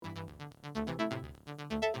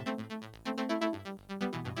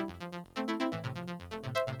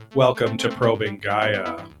Welcome to Probing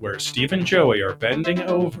Gaia, where Steve and Joey are bending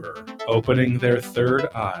over, opening their third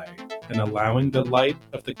eye, and allowing the light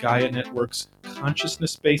of the Gaia Network's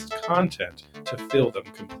consciousness-based content to fill them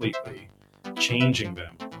completely, changing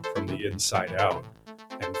them from the inside out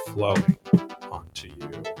and flowing onto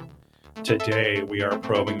you. Today we are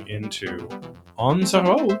probing into On the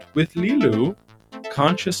Road with Lilu,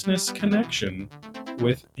 Consciousness Connection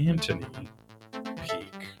with Anthony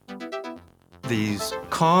Peake. These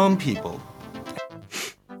calm people.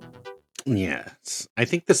 Yes. I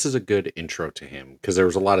think this is a good intro to him because there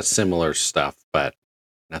was a lot of similar stuff, but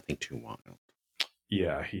nothing too wild.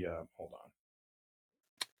 Yeah, hold on.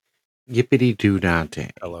 Yippity doo dah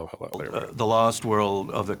day. Hello. The lost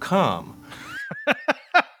world of the calm.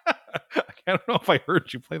 I don't know if I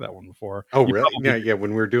heard you play that one before. Oh, You really? probably- Yeah. When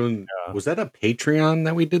we were doing, Yeah. was that a Patreon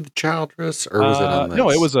that we did the Childress, or was it on this? No,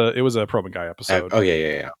 it was a Probing Guy episode.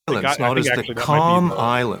 Yeah. Islands, I known think as actually the that might be Calm the-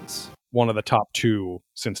 Islands. One of the top two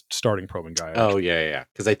since starting Probing Guy. Oh, yeah.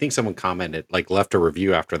 Because I think someone commented, left a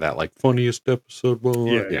review after that, funniest episode. Blah, blah,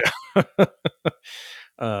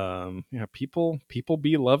 blah. Yeah. People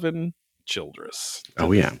be loving Childress.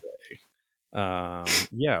 Oh, yeah.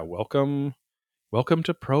 Yeah. Welcome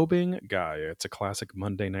to Probing Guy. It's a classic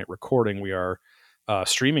Monday night recording. We are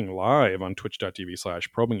streaming live on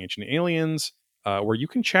twitch.tv/probing ancient aliens, where you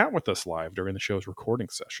can chat with us live during the show's recording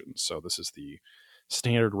sessions. So this is the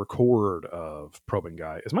standard record of Probing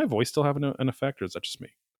Guy. Is my voice still having an effect, or is that just me?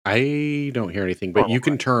 I don't hear anything, but Normal you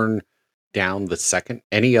can mic. turn down the second,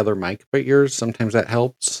 any other mic but yours. Sometimes that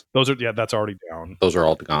helps. That's already down. Those are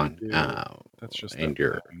all gone. Yeah, That's just and that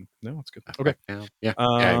you're no, it's good. Okay. now. Yeah.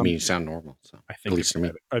 I mean, you sound normal. So I think at least to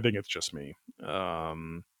me. I think it's just me.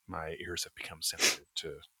 My ears have become sensitive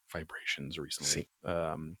to vibrations recently.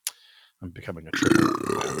 I'm becoming a trigger.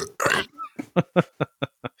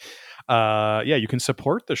 Yeah, you can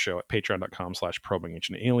support the show at patreon.com/probing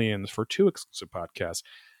ancient aliens for 2 exclusive podcasts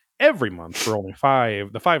every month for only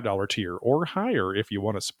the $5 tier or higher. If you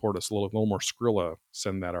want to support us a little more Skrilla,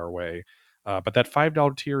 send that our way. But that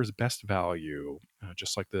 $5 tier is best value,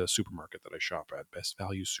 just like the supermarket that I shop at, Best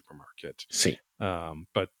Value Supermarket. See,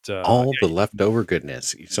 but all the leftover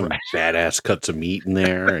goodness, some badass cuts of meat in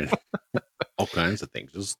there, and all kinds of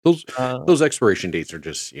things. Those expiration dates are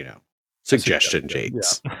just suggestion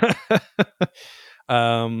dates.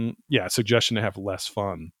 Yeah. Suggestion to have less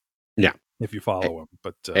fun. Yeah. If you follow them.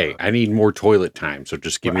 But hey, I need more toilet time, so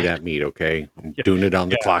just give me that meat, okay? I'm doing it on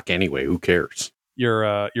the clock anyway. Who cares?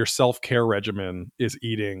 Your self-care regimen is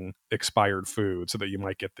eating expired food so that you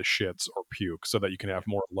might get the shits or puke, so that you can have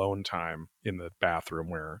more alone time in the bathroom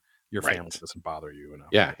where your family doesn't bother you enough.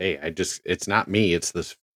 Yeah. Hey, it's not me. It's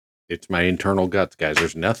my internal guts, guys.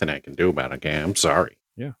 There's nothing I can do about it. Okay, I'm sorry.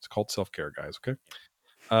 Yeah, it's called self-care, guys. Okay.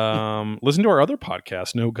 Listen to our other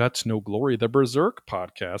podcast, No Guts, No Glory, the Berserk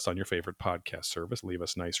podcast on your favorite podcast service. Leave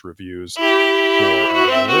us nice reviews. Leave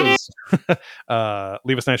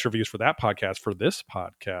us nice reviews for that podcast, for this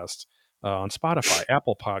podcast, on Spotify,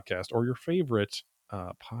 Apple Podcast, or your favorite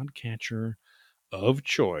podcatcher of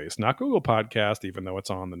choice. Not Google Podcast, even though it's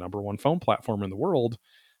on the #1 phone platform in the world.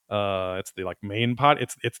 It's the main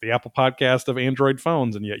it's the Apple Podcast of Android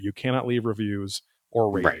phones, and yet you cannot leave reviews or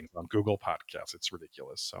ratings on Google Podcasts. It's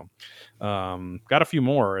ridiculous. So got a few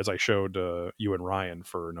more, as I showed you and Ryan,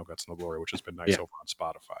 for No Guts, No Glory, which has been nice over on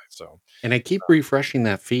Spotify. So, and I keep refreshing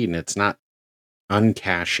that feed, and it's not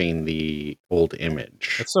uncaching the old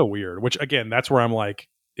image. It's so weird. Which, again, that's where I'm like,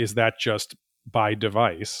 is that just by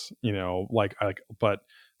device? But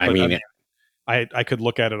I mean, I could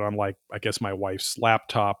look at it on I guess my wife's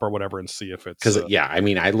laptop or whatever and see if it's because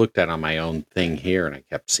I looked at it on my own thing here and I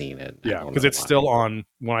kept seeing it. Yeah, because it's still on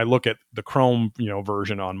when I look at the Chrome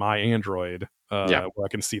version on my Android. Where I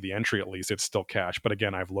can see the entry, at least it's still cached. But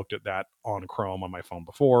again, I've looked at that on Chrome on my phone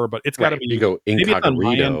before. But it's got to be, you go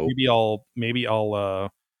incognito. Maybe I'll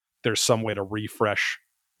there's some way to refresh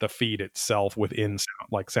the feed itself within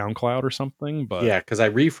SoundCloud or something. But yeah, because I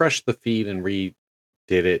refreshed the feed and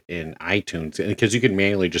did it in iTunes, and because you can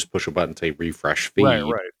manually just push a button and say refresh feed, right,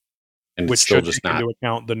 and which it's still should just take not into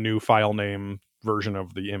account the new file name version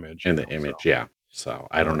of the image. Yeah. So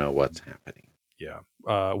I don't know what's happening. Yeah.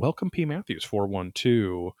 Welcome P Matthews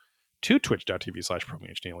 412 to twitch.tv/probing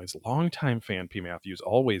ancient aliens. Longtime fan P Matthews,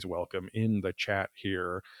 always welcome in the chat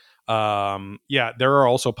here. Yeah, there are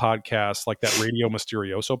also podcasts like that Radio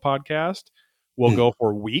Mysterioso podcast will go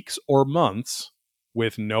for weeks or months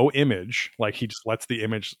with no image. He just lets the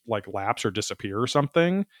image lapse or disappear or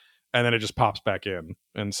something, and then it just pops back in.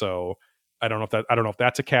 And so I don't know if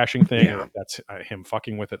that's a caching thing or Yeah. if that's him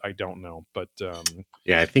fucking with it. I don't know, but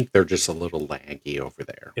yeah, I think they're just a little laggy over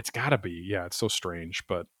there. it's gotta be. Yeah, it's so strange,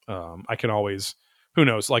 but I can always, who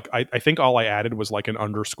knows? Like I think all I added was like an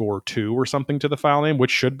 _2 or something to the file name,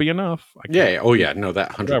 which should be enough. I can't. Yeah. Oh yeah. No,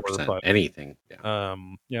 that Whatever, 100%. but Anything. Yeah.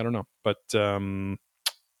 yeah, I don't know, but and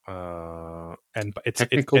Technical it's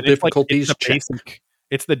like it's difficulties. the Check. basic,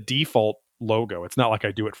 it's the default logo. It's not like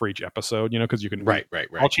I do it for each episode, you know, because you can Right.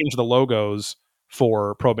 I'll change the logos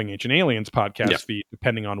for Probing Ancient Aliens podcast Yep. feed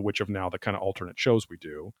depending on which of now the kind of alternate shows we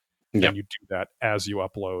do, Yep. and you do that as you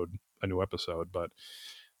upload a new episode. But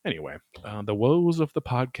anyway, the woes of the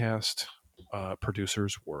podcast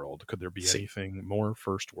producer's world. Could there be anything more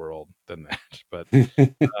first world than that? But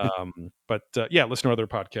yeah, listen to other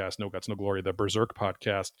podcasts, No Guts, No Glory, the Berserk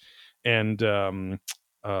podcast, and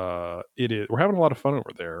it is, we're having a lot of fun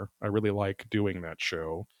over there. I really like doing that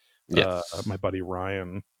show. Yes. My buddy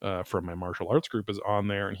Ryan from my martial arts group is on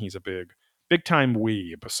there, and he's a big time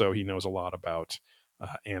weeb, so he knows a lot about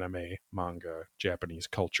anime, manga, Japanese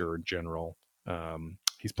culture in general.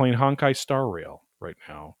 He's playing Honkai Star Rail right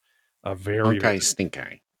now. Very Honkai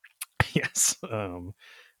Stinkai. yes,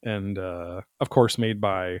 and of course made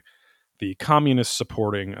by the communist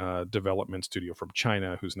supporting development studio from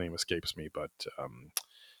China, whose name escapes me, but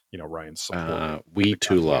you know, Ryan's support. We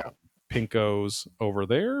Too Low. Pinko's over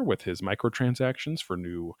there with his microtransactions for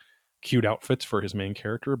new cute outfits for his main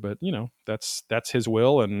character, but you know, that's his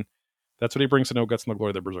will, and that's what he brings to No Guts, No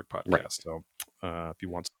Glory, the Berserk podcast. Right. So if you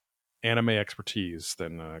want anime expertise,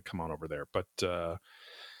 then come on over there. But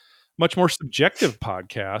much more subjective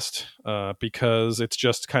podcast because it's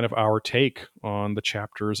just kind of our take on the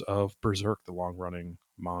chapters of Berserk, the long-running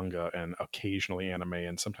manga, and occasionally anime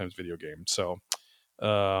and sometimes video games. So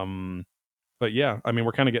but yeah, I mean,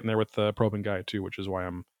 we're kind of getting there with Probing Gaia too, which is why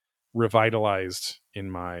I'm revitalized in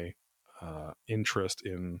my interest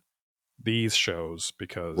in these shows,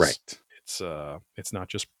 because it's not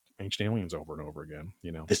just Ancient Aliens over and over again,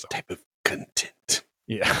 you know, this type of content.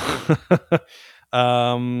 Yeah.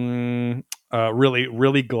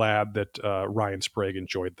 Really glad that Ryan Sprague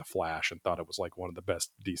enjoyed The Flash and thought it was like one of the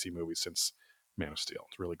best DC movies since Man of Steel.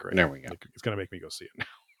 It's really great. There we go. It's gonna make me go see it now.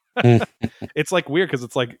 It's like weird because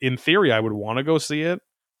it's like, in theory I would want to go see it,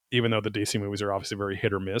 even though the DC movies are obviously very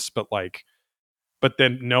hit or miss, but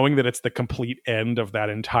then knowing that it's the complete end of that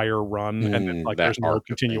entire run and then like there's no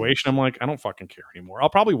continuation, I'm like, I don't fucking care anymore. I'll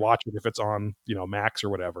probably watch it if it's on, you know, Max or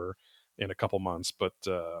whatever in a couple months, but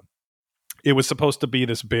it was supposed to be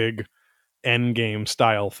this big end game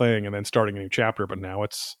style thing and then starting a new chapter, but now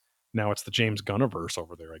it's the James Gunniverse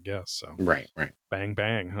over there, I guess. So right. Bang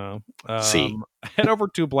bang, huh? Head over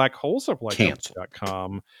to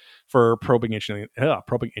blackholesupply.com for Probing Ancient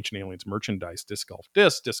Aliens merchandise, disc golf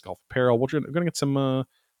disc golf apparel. We're gonna get some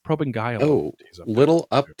Probing Gaia. Little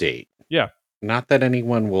update. Yeah, not that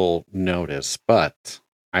anyone will notice, but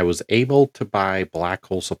I was able to buy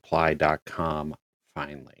blackholesupply.com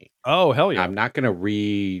finally. Oh, hell yeah. I'm not going to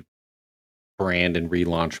rebrand and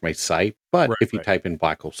relaunch my site, but if you type in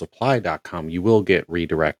blackholesupply.com, you will get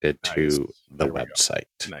redirected to the website.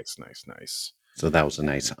 Nice. So that was a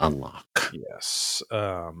nice unlock. Yes.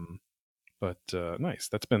 But nice.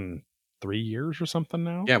 That's been 3 years or something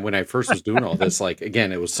now. Yeah, when I first was doing all this, like,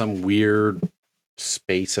 again, it was some weird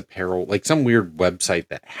space apparel, like some weird website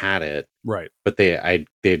that had it, right? But they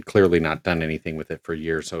had clearly not done anything with it for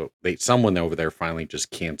years, so someone over there finally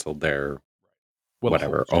just canceled their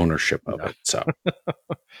ownership of it. So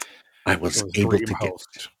I was able to get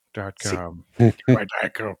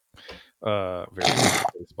very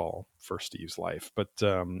baseball for Steve's life, but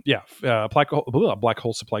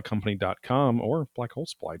blackholesupplycompany.com or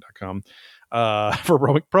blackholesupply.com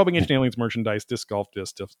for Probing Ancient Aliens merchandise, disc golf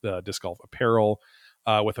apparel,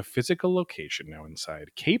 with a physical location now inside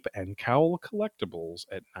Cape and Cowl Collectibles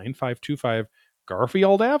at 9525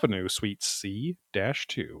 Garfield Avenue, Suite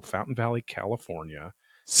C-2, Fountain Valley, California,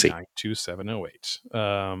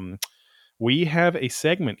 92708. We have a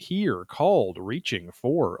segment here called Reaching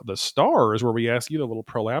for the Stars, where we ask you, the little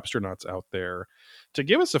prolapstronauts out there, to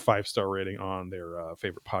give us a 5-star rating on their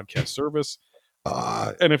favorite podcast service.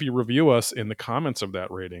 And if you review us in the comments of that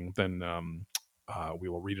rating, then we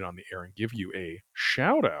will read it on the air and give you a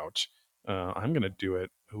shout out. I'm going to do it.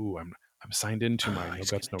 Ooh, I'm signed into my No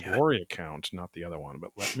Guts No Glory account, not the other one, but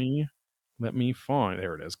let me find.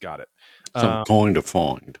 There it is. Got it. Some coin to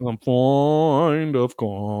find. Some find of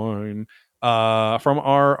coin. From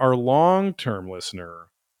our long-term listener,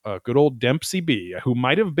 good old Dempsey B, who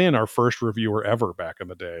might have been our first reviewer ever back in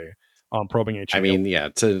the day on Probing Ancient. I mean, yeah,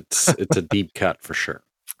 it's a deep cut for sure.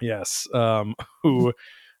 Yes. Who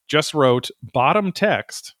just wrote bottom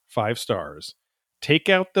text 5 stars. Take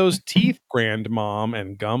out those teeth, grandmom,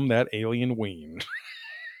 and gum that alien ween.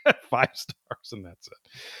 5 stars, and that's it.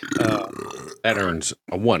 That earns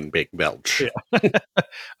a 1 big belch.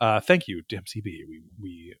 Yeah. Thank you, Dempsey B.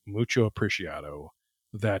 We mucho apreciado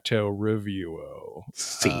that review.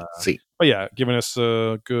 See. But yeah, giving us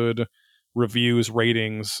good reviews,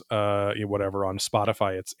 ratings, whatever on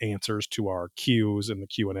Spotify. It's answers to our Qs in the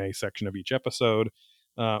Q&A section of each episode,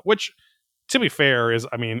 which, to be fair, is,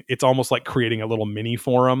 I mean, it's almost like creating a little mini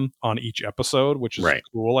forum on each episode, which is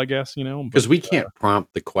cool, I guess, because we can't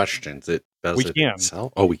prompt the questions. It does it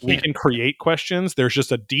itself. Oh, we can. We can create questions. There's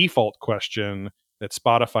just a default question that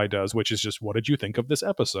Spotify does, which is just, what did you think of this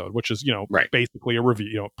episode? Which is, basically a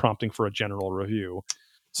review, prompting for a general review.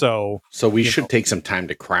 So we should take some time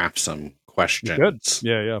to craft some questions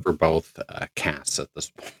for both casts at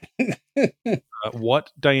this point.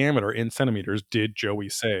 What diameter in centimeters did Joey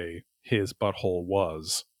say his butthole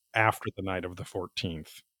was after the night of the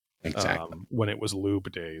 14th? Exactly. When it was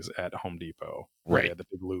lube days at Home Depot. Right. They had the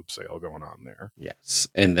big lube sale going on there. Yes.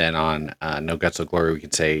 And then on No Guts, No Glory, we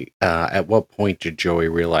can say, at what point did Joey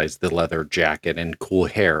realize the leather jacket and cool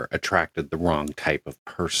hair attracted the wrong type of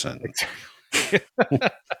person?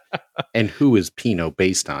 And who is Pino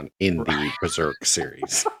based on in the Berserk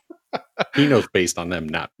series? Pino's based on them,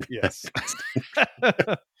 not... Yes.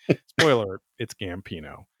 Spoiler, it's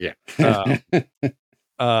Gambino. Yeah.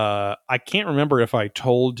 I can't remember if I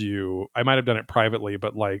told you, I might have done it privately,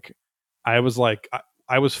 but I was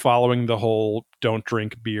following the whole don't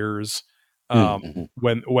drink beers. When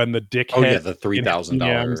the dickhead, the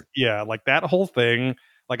 $3,000. Yeah. Like that whole thing.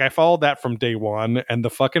 Like I followed that from day one, and the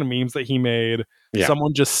fucking memes that he made,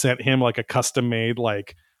 someone just sent him like a custom made,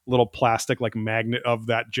 like little plastic, like magnet of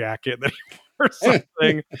that jacket that he wore or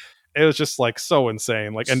something. It was just like so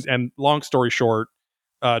insane. Like, and long story short,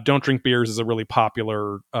 Don't Drink Beers is a really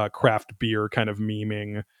popular craft beer kind of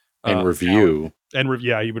memeing and review. He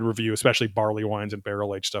would review, especially barley wines and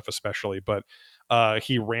barrel aged stuff, especially. But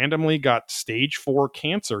he randomly got stage 4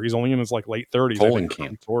 cancer. He's only in his like late 30s, colon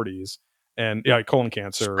cancer, 40s, and colon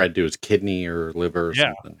cancer spread to his kidney or liver. Or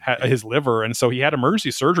something. His liver, and so he had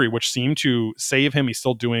emergency surgery, which seemed to save him. He's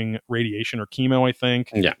still doing radiation or chemo, I think.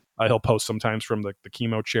 Yeah, he'll post sometimes from the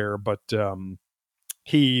chemo chair, but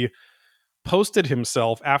he posted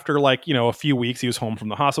himself after a few weeks. He was home from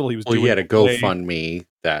the hospital. He was he had a GoFundMe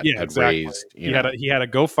that had raised. He had a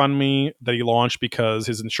GoFundMe that he launched because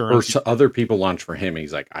his insurance. Or other people launched for him.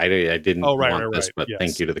 He's like, I didn't want this, but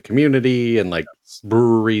thank you to the community. And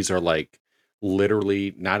breweries are like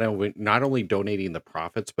literally not only donating the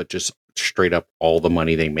profits, but just straight up all the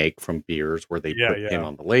money they make from beers, where they put him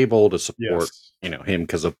on the label to support him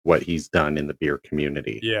because of what he's done in the beer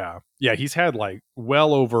community. He's had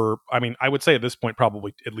well over, I mean, I would say at this point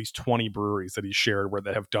probably at least 20 breweries that he's shared where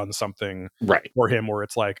they have done something for him, where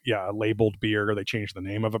it's a labeled beer, or they changed the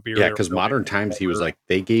name of a beer. Because Modern Times, he was like,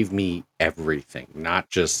 they gave me everything,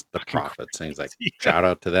 not just the profits. And he's like, shout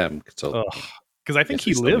out to them. So because I think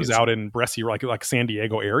he lives out in Brescia, like San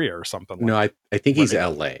Diego area or something. No, I think he's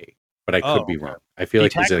LA, but I could be wrong. I feel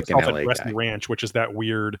like he's like an LA guy. Ranch, which is that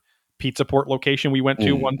weird pizza port location we went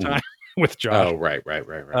to one time with Josh. Oh, right.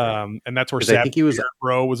 And that's where Sad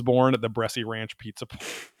Bro was born, at the Brescia Ranch Pizza Port.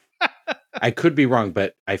 I could be wrong,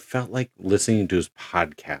 but I felt like listening to his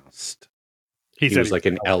podcast. He was like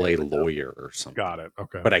an LA lawyer or something. Got it.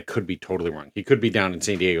 Okay. But I could be totally wrong. He could be down in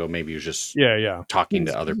San Diego. Maybe he was just talking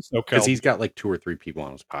to other, because he's got like 2 or 3 people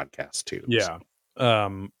on his podcast too. Yeah.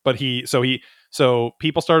 So. So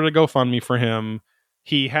people started to GoFundMe for him.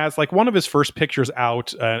 He has one of his first pictures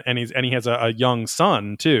out, and he has a young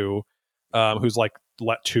son too, who's like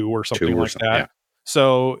 2 or something like that. Yeah.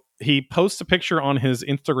 So he posts a picture on his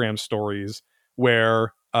Instagram stories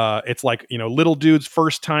where it's little dude's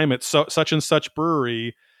first time at such and such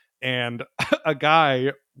brewery, and a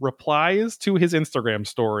guy replies to his Instagram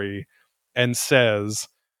story and says,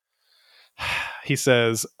 you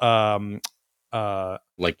swindled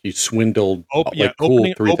you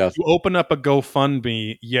open up a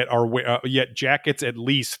GoFundMe, yet jackets at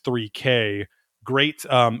least $3,000. Great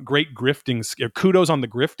grifting, kudos on the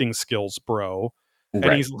grifting skills, bro. And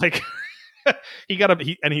he's like, he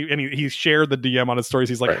shared the DM on his stories.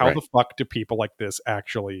 He's like, how the fuck do people like this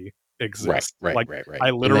actually exist? Right. I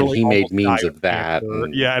literally, he made memes of that.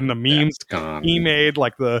 And the memes he made,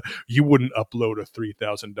 you wouldn't upload a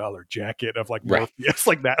 $3,000 jacket of Morpheus,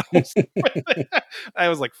 like that. I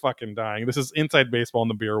was fucking dying. This is inside baseball in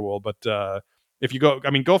the beer world. But if you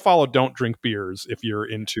go follow Don't Drink Beers if you're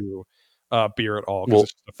into beer at all, because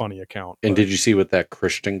it's just a funny account. And did you see what that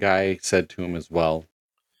Christian guy said to him as well?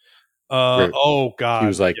 Oh God. He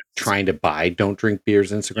was like yes. trying to buy Don't Drink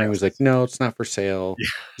Beer's Instagram. Yes. He was like, no, it's not for sale. Yeah.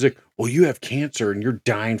 He's like, well, you have cancer and you're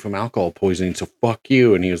dying from alcohol poisoning, so fuck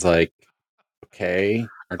you. And he was like, okay,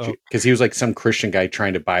 aren't you? Because he was like some Christian guy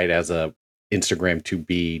trying to buy it as a Instagram to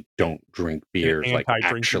be don't drink beers. Like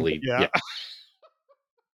actually, yeah.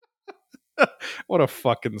 What a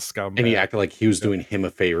fucking scumbag. And he acted like he was doing him a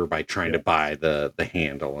favor by trying to buy the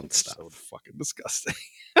handle and stuff. So fucking disgusting.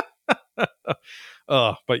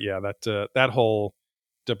 But yeah, that whole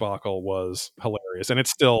debacle was hilarious, and it's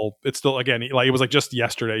still again, like it was like just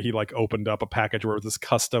yesterday he like opened up a package where it was this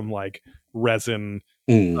custom like resin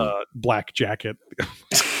black jacket.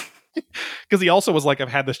 Because he also was like, I've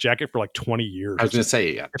had this jacket for like 20 years. I was gonna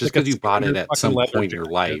say, yeah, just because you bought it at some point in your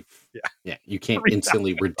life, yeah, you can't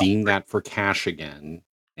instantly redeem that for cash again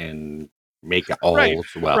and make it all as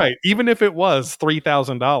well. Right. Even if it was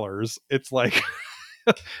 $3,000, it's like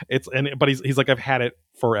but he's like, I've had it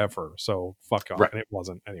forever, so fuck off. Right. And it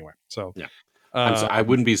wasn't anyway. So yeah. I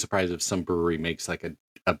wouldn't be surprised if some brewery makes like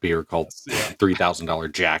a beer called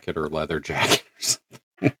 $3,000 jacket or leather jacket or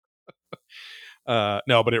something.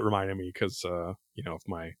 No, but it reminded me because of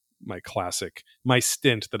my classic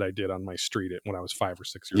stint that I did on my street when I was 5 or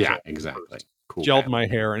 6 years old. Yeah, exactly. Cool. Gelled my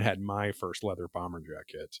hair and had my first leather bomber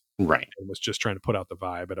jacket. Right. And was just trying to put out the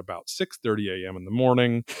vibe at about 6:30 a.m. in the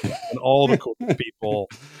morning, and all the cool people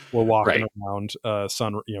were walking around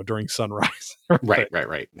during sunrise. Right.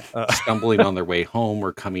 Stumbling on their way home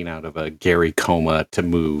or coming out of a Gary coma to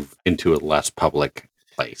move into a less public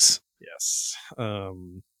place. Yes.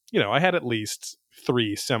 I had at least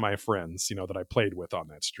 3 semi-friends, that I played with on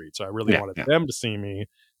that street. So I really wanted them to see me,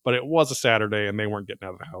 but it was a Saturday and they weren't getting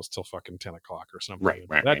out of the house till fucking 10 o'clock or something. Right.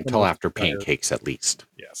 Until after pancakes, at least.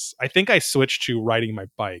 Yes. I think I switched to riding my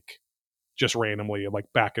bike just randomly, like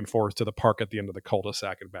back and forth to the park at the end of the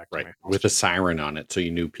cul-de-sac and back to my house. With a siren on it. So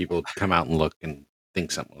you knew people would come out and look and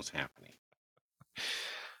think something was happening.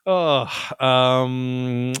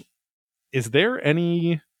 Is there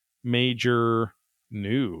any major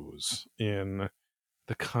news in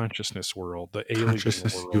the consciousness world, the alien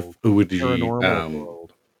world, paranormal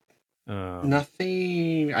world?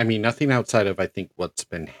 Nothing. I mean, nothing outside of I think what's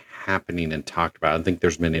been happening and talked about. I don't think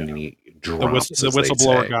there's been any drops. The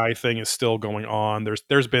whistleblower guy thing is still going on.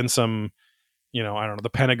 There's been some, I don't know, the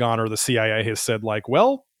Pentagon or the CIA has said like,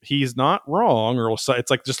 well, he's not wrong, or it's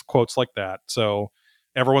like just quotes like that. So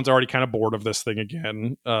everyone's already kind of bored of this thing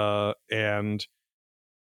again, and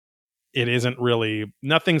it isn't really,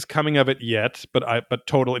 nothing's coming of it yet, but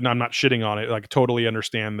totally, and I'm not shitting on it. Like, totally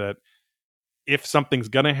understand that if something's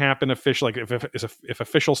going to happen officially, like if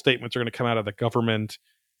official statements are going to come out of the government,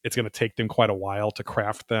 it's going to take them quite a while to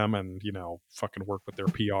craft them and, fucking work with their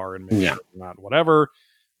PR and make sure not whatever.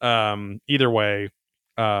 Either way,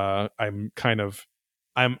 I'm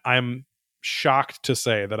shocked to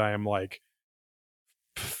say that I am like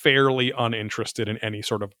fairly uninterested in any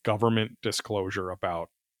sort of government disclosure about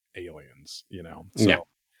aliens,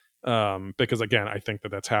 because again, I think that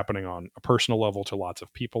that's happening on a personal level to lots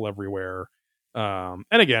of people everywhere. And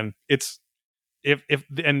again, it's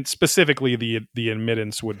and specifically the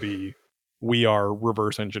admittance would be, we are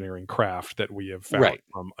reverse engineering craft that we have found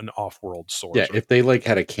from an off-world source. Yeah, if they like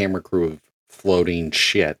had a camera crew of floating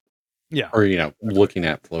shit, or looking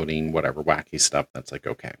at floating whatever wacky stuff, that's like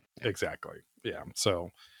okay, exactly, yeah. So,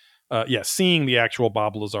 seeing the actual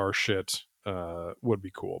Bob Lazar shit would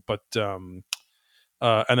be cool, but and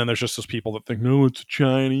then there's just those people that think, no, it's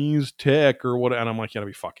Chinese tech or what, and I'm like, you gotta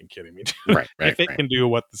be fucking kidding me. Right. If it can do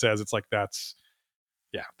what it says, it's like,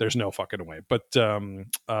 there's no fucking way. But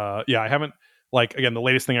I haven't, like, again, the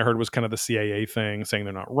latest thing I heard was kind of the CIA thing saying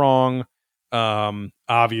they're not wrong.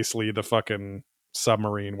 Obviously the fucking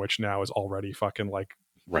submarine, which now is already fucking like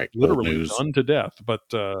literally done to death, but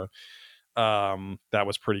that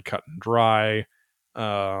was pretty cut and dry.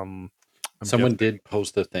 Someone did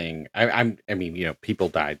post a thing. I mean, people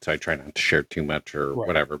died, so I try not to share too much or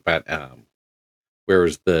whatever. But where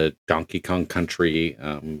was the Donkey Kong Country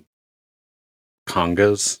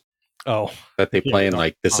congas? Oh, that they play, and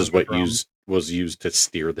like this is what was used to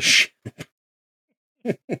steer the ship.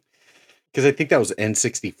 Because I think that was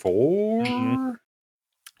N64. Mm-hmm.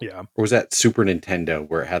 Yeah, or was that Super Nintendo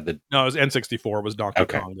where it had the? No, it was N64. It was Donkey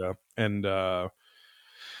Konga, and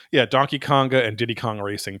Donkey Konga and Diddy Kong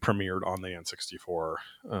Racing premiered on the N64.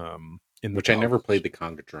 Which I never played the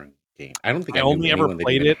Konga drum game. I don't think I only ever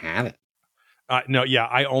played it. Had it.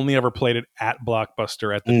 I only ever played it at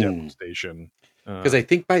Blockbuster at the demo station. Because I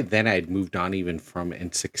think by then I had moved on even from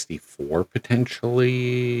N64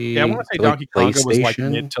 potentially. Yeah, I want to say Donkey Konga was like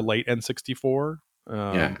mid to late N64.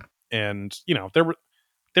 And there were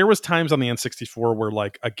there was times on the N64 where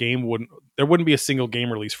like there wouldn't be a single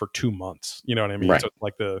game release for 2 months. You know what I mean? Right. So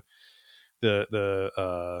like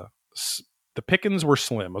the pickings were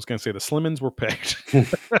slim. I was going to say the slimmins were picked.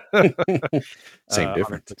 Same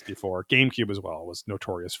difference. 64. GameCube as well was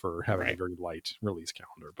notorious for having a very light release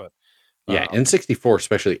calendar, but yeah, N64,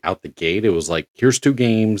 especially out the gate, it was like, here's 2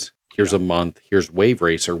 games, here's a month, here's Wave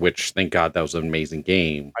Racer, which thank God that was an amazing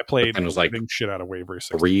game. I played and it was like shit out of Wave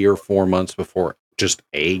Racer 3 or 4 months before just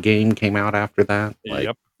a game came out after that. Like,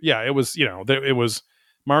 yep. Yeah, it was, it was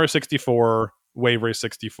Mario 64, Wave Race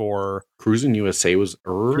 64. Cruis'n USA was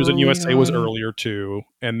early. Cruis'n USA was earlier too.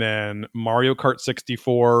 And then Mario Kart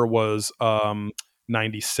 64 was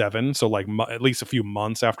 97. So like at least a few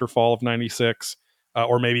months after fall of 96.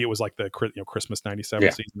 Or maybe it was like the Christmas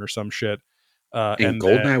 97 season or some shit. And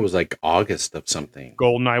GoldenEye was like August of something.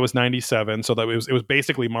 GoldenEye was 97. So that it was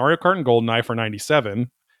basically Mario Kart and GoldenEye for 97.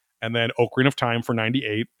 And then Ocarina of Time for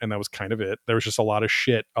 98, and that was kind of it. There was just a lot of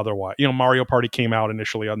shit otherwise. Mario Party came out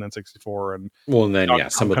initially on N64, and then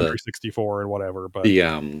some of the 64 and whatever. But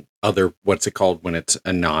the other, what's it called when it's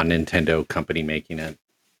a non-Nintendo company making it?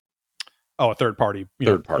 Oh, a third party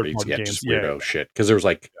parties, games. Just weirdo shit. Because there was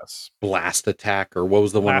like Blast Attack, or what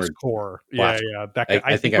was the Blast one? Core. Blast. Yeah. That guy,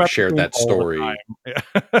 I think I've shared that story.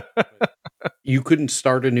 You couldn't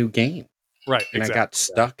start a new game. Right, and I got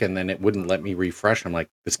stuck, and then it wouldn't let me refresh. I'm like,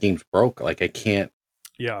 this game's broke. Like, I can't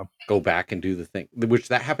go back and do the thing. Which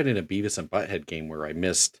that happened in a Beavis and Butthead game where I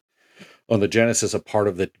missed on the Genesis a part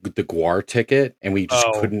of the Guar ticket, and we just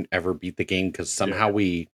couldn't ever beat the game because somehow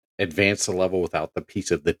we advanced the level without the piece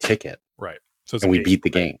of the ticket. Right. So and we beat the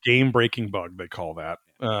game. Game breaking bug, they call that.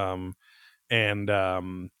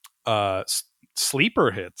 Sleeper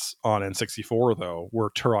hits on N64 though were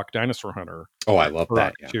Turok Dinosaur Hunter. Oh, I love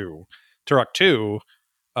that. Yeah. Turok 2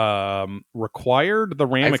 required the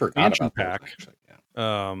RAM expansion pack.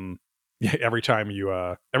 Every time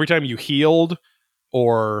you healed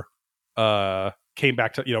or came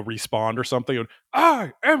back to respawned or something,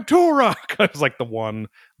 I am Turok. It was like the one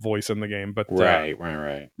voice in the game. But right.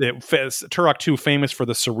 Turok 2 famous for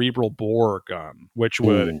the cerebral bore gun, which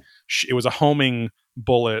it was a homing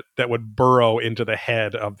bullet that would burrow into the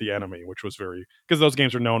head of the enemy, which was because those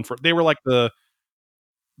games are known for, they were like the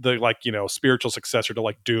spiritual successor to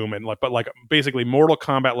like Doom and but basically Mortal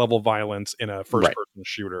Kombat level violence in a first person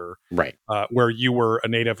shooter, where you were a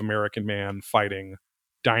Native American man fighting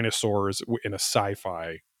dinosaurs in a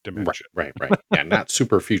sci-fi dimension. Right. Yeah, not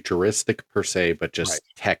super futuristic per se, but just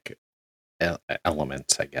tech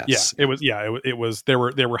elements, I guess. Yeah, it was there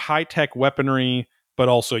were high tech weaponry, but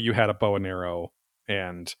also you had a bow and arrow,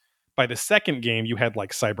 and by the second game you had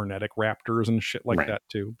like cybernetic raptors and shit like that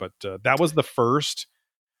too. But that was the first.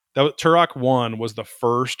 Turok 1 was the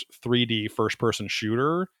first 3D first person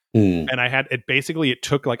shooter. And I had it it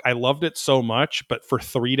took like, I loved it so much, but for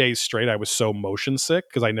 3 days straight I was so motion sick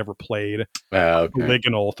because I never played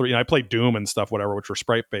polygonal 3. I played Doom and stuff, whatever, which were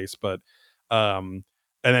sprite based, but and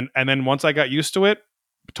then once I got used to it,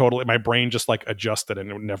 totally my brain just like adjusted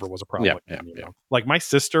and it never was a problem. Like my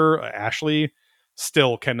sister Ashley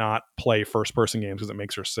still cannot play first person games because it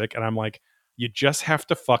makes her sick, and I'm like, you just have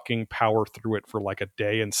to fucking power through it for like a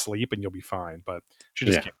day and sleep and you'll be fine. But she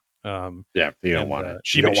just can't. You don't want it.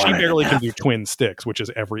 She barely can do twin sticks, which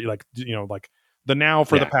is every for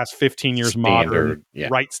the past 15 years modern.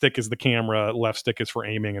 Right stick is the camera, left stick is for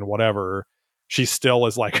aiming and whatever. She still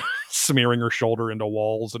is like smearing her shoulder into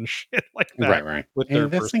walls and shit like that. Right. With their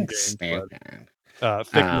person games.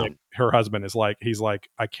 Nick, her husband, is like, he's like,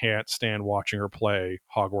 I can't stand watching her play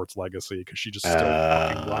Hogwarts Legacy because she just still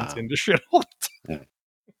fucking runs into shit all the time.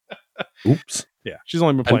 Oops. Yeah, she's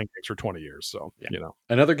only been playing games for 20 years, so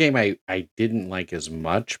Another game I didn't like as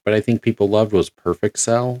much, but I think people loved was Perfect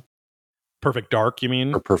Cell. Perfect Dark, you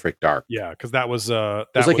mean? Or Perfect Dark. Yeah, because that was it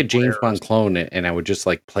was like a James Bond clone, and I would just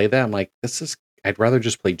like play that. I'm like, I'd rather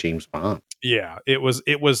just play James Bond. Yeah, it was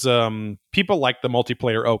people liked the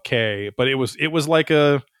multiplayer okay, but it was like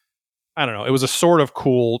a, I don't know, it was a sort of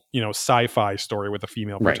cool, sci-fi story with a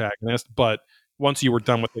female protagonist, but once you were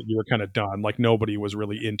done with it, you were kind of done. Like nobody was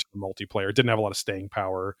really into the multiplayer. It didn't have a lot of staying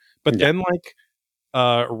power. But then like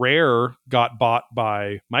Rare got bought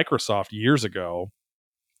by Microsoft years ago,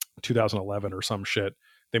 2011 or some shit.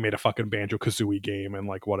 They made a fucking Banjo-Kazooie game and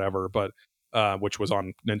like whatever, but which was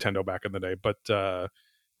on Nintendo back in the day. But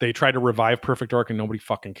they tried to revive Perfect Dark and nobody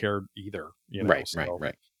fucking cared either. Right. So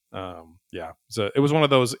it was one of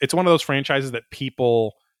those. It's one of those franchises that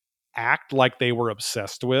people act like they were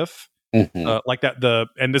obsessed with. Like that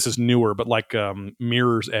and this is newer, but like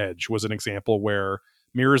Mirror's Edge was an example where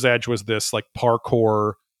Mirror's Edge was this like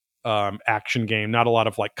parkour action game, not a lot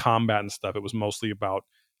of like combat and stuff. It was mostly about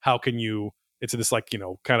how can you, it's this like,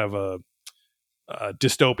 kind of a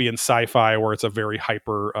dystopian sci-fi where it's a very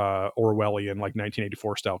hyper Orwellian, like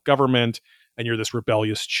 1984 style government, and you're this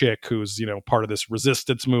rebellious chick who's part of this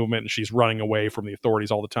resistance movement, and she's running away from the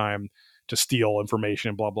authorities all the time to steal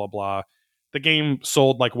information, blah blah blah. The game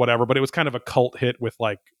sold like whatever, but it was kind of a cult hit with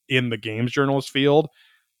like in the games journalist field.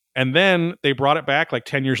 And then they brought it back like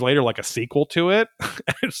 10 years later, like a sequel to it.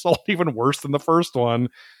 And it sold even worse than the first one,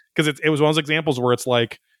 because it was one of those examples where it's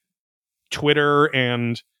like Twitter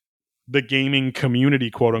and the gaming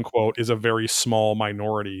community, quote unquote, is a very small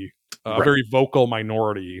minority, a very vocal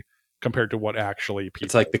minority compared to what actually people.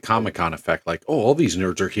 It's like the Comic-Con effect. Like, oh, all these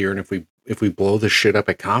nerds are here, and if we blow this shit up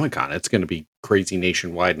at Comic-Con, it's going to be crazy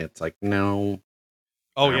nationwide. And it's like, no.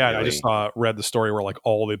 Oh yeah, really. I just read the story where like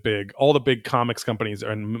all the big comics companies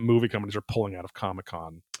and movie companies are pulling out of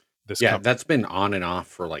Comic-Con. That's been on and off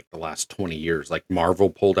for like the last 20 years. Like Marvel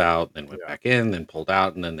pulled out, then went back in, then pulled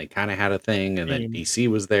out, and then they kind of had a thing, and then DC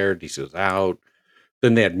was there, DC was out.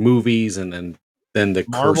 Then they had movies, and then the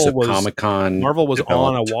curse of Comic-Con. Marvel was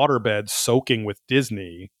developed on a waterbed soaking with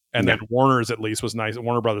Disney, and then Warner's at least was nice.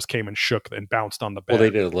 Warner Brothers came and shook and bounced on the bed. Well, they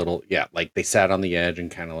did a little, like they sat on the edge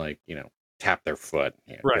and kind of like, tap their foot.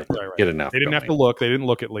 Right. Get enough. They didn't have to look. They didn't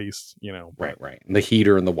look at least, Right. And the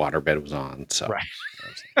heater in the waterbed was on. So, right.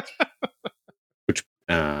 Which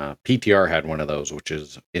PTR had one of those, which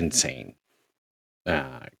is insane.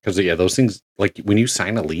 Because those things, like when you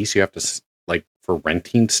sign a lease, you have to like for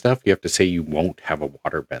renting stuff, you have to say you won't have a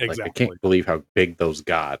waterbed. Exactly. Like I can't believe how big those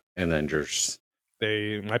got, and then just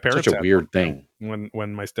my parents such a weird thing. When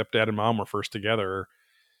my stepdad and mom were first together,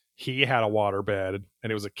 he had a waterbed,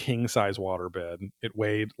 and it was a king size waterbed. It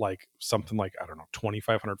weighed like something like, I don't know,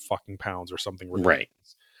 2,500 fucking pounds or something ridiculous. Right.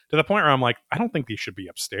 To the point where I'm like, I don't think these should be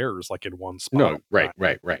upstairs, like in one spot. No, right.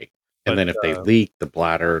 But, and then if they leak the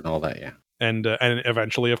bladder and all that, And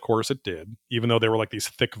eventually, of course, it did, even though they were like these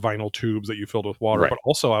thick vinyl tubes that you filled with water. Right. But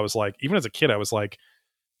also, I was like, even as a kid, I was like,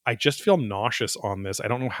 I just feel nauseous on this. I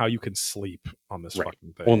don't know how you can sleep on this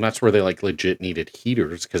fucking thing. Well, and that's where they like legit needed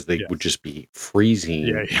heaters, because they would just be freezing,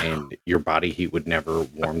 and your body heat would never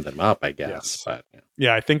warm them up, I guess. But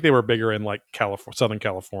I think they were bigger in like Southern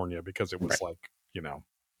California, because it was like,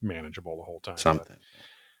 manageable the whole time. Something.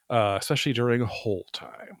 But, especially during whole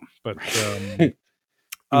time. But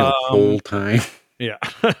whole time. Yeah.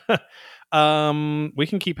 We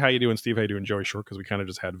can keep How You Doing, Steve, How You Doing, Joey short, because we kind of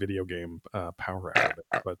just had video game power out of it.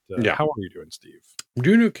 But how are you doing, Steve? I'm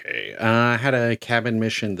doing okay. I had a cabin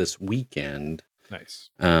mission this weekend. Nice.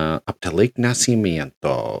 Up to Lake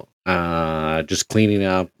Nacimiento. Just cleaning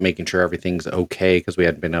up, making sure everything's okay, because we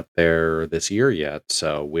hadn't been up there this year yet.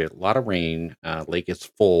 So we had a lot of rain. Lake is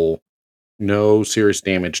full. No serious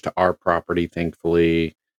damage to our property,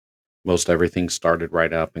 thankfully. Most everything started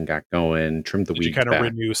right up and got going. Trimmed the weeds back. Did you kind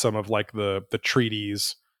of renew some of like the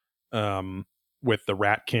treaties with the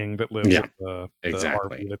Rat King that lives in the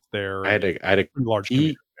RV that's there? I had a large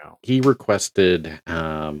community now. He requested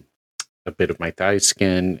a bit of my thigh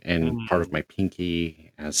skin and part of my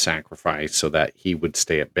pinky as sacrifice so that he would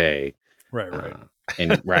stay at bay. Right.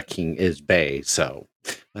 And Rat King is bay, so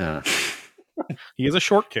he is a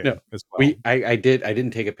short king as well. I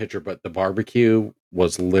didn't take a picture, but the barbecue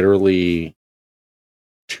was literally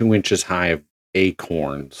 2 inches high of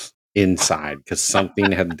acorns inside, because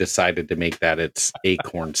something had decided to make that its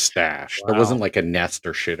acorn stash. Wow. There wasn't like a nest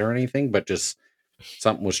or shit or anything, but just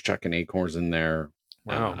something was chucking acorns in there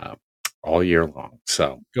all year long.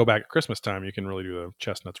 So go back at Christmas time, you can really do the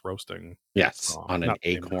chestnuts roasting. Yes, on an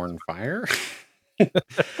acorn fire.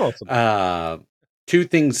 Awesome. Two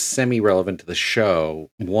things semi-relevant to the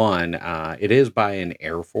show. One, it is by an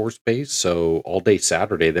Air Force base, so all day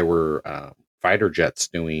Saturday there were fighter jets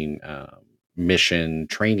doing mission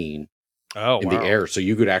training in the air, so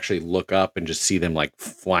you could actually look up and just see them like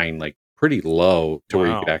flying like pretty low to where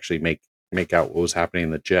you could actually make out what was happening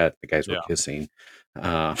in the jet. The guys were kissing.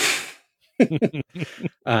 But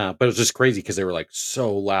it was just crazy because they were like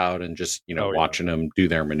so loud, and just watching them do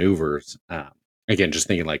their maneuvers. Again, just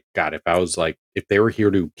thinking like, God, if they were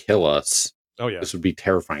here to kill us, this would be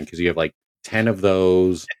terrifying, because you have like 10 of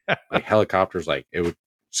those like helicopters. Like, it was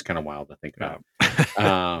just kind of wild to think about.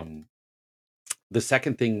 The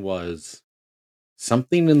second thing was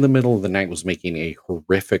something in the middle of the night was making a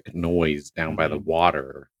horrific noise down by the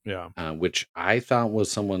water. Which I thought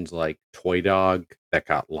was someone's like toy dog that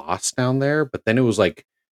got lost down there. But then it was like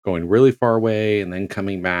going really far away and then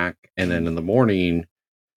coming back. And then in the morning,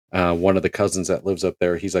 one of the cousins that lives up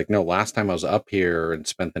there, he's like, no, last time I was up here and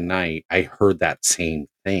spent the night, I heard that same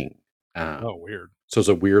thing. Weird. So it's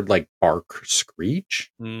a weird like bark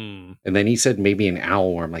screech. Mm. And then he said maybe an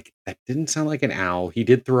owl, where I'm like, that didn't sound like an owl. He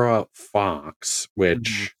did throw out fox,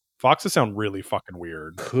 which foxes sound really fucking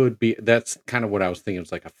weird. Could be. That's kind of what I was thinking. It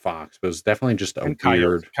was like a fox, but it was definitely just a coyotes.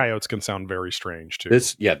 weird. Coyotes can sound very strange too.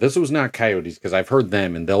 This was not coyotes, because I've heard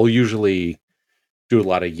them, and they'll usually do a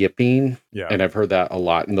lot of yipping. Yeah, and I've heard that a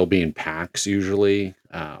lot, and they'll be in packs usually.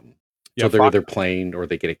 So they're either playing or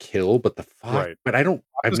they get a kill. But the fox, right? But I've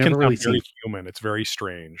Foxes never really seen very human. It's very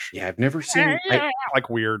strange. Yeah, I've never seen like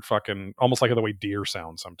weird fucking, almost like the way deer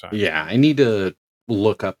sound sometimes. Yeah, I need to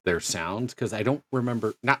look up their sounds, because I don't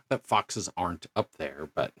remember. Not that foxes aren't up there,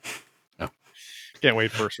 but can't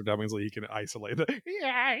wait for Dubbing so he can isolate the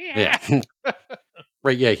yeah.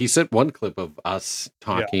 Right, yeah. He sent one clip of us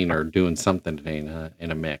talking or doing something today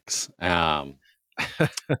in a mix. Yeah,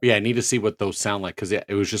 I need to see what those sound like, because it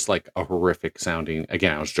was just like a horrific sounding.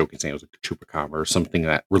 Again, I was joking saying it was a chupacabra or something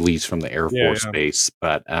that released from the Air Force base,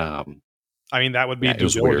 but I mean, that would be due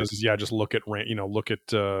diligence. Just look at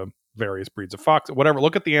various breeds of fox, whatever.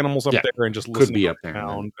 Look at the animals up there and just listen to the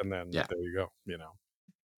sound, and then there you go.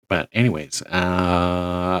 But anyways,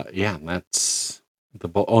 that's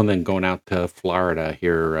the and then going out to Florida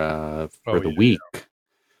here for the week.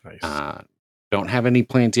 Nice. Don't have any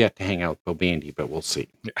plans yet to hang out with Bill Bandy, but we'll see.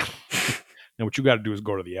 Yeah. Now what you got to do is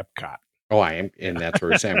go to the Epcot. Oh, I am, and that's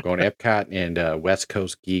where we're saying I'm going to Epcot, and West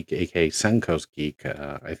Coast Geek, aka Sun Coast Geek,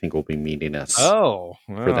 I think will be meeting us. For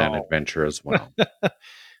that adventure as well.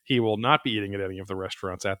 He will not be eating at any of the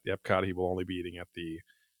restaurants at the Epcot. He will only be eating at the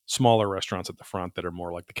smaller restaurants at the front that are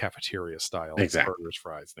more like the cafeteria style. Exactly. Burgers,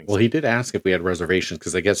 fries, things. Well, he did ask if we had reservations,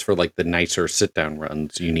 because I guess for like the nicer sit down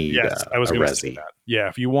runs, you need I was going to say that. Yeah,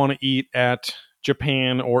 if you want to eat at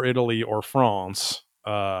Japan or Italy or France,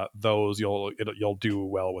 those you'll do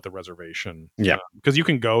well with a reservation. Yeah, because you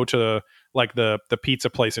can go to like the pizza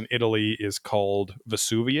place in Italy is called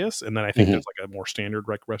Vesuvius, and then I think there's like a more standard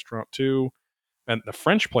restaurant too. And the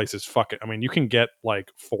French place is fucking. I mean, you can get like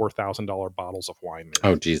 $4,000 bottles of wine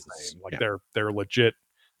there. Oh Jesus! Like they're legit.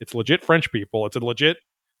 It's legit French people. It's a legit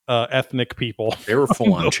ethnic people. They were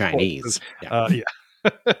full on Chinese.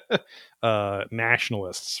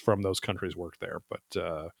 Nationalists from those countries work there. But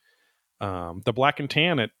the Black and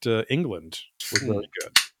Tan at England was very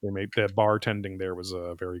good. They made the bartending there was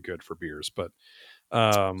very good for beers. But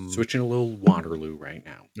switching a little Waterloo right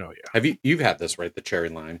now. Oh yeah. You've had this, right? The cherry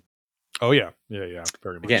lime. Oh yeah.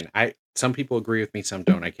 Very much. Again, some people agree with me, some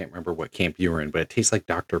don't. I can't remember what camp you were in, but it tastes like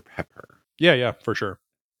Dr. Pepper. Yeah, for sure.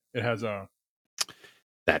 It has that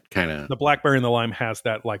kind of, the blackberry and the lime has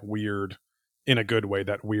that like weird, in a good way,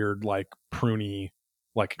 that weird like pruny,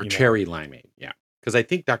 like cherry limeade. Yeah, because I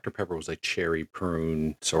think Dr. Pepper was like cherry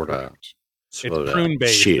prune sort of. It's prune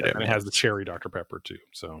based, and it has the cherry Dr. Pepper too.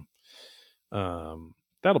 So,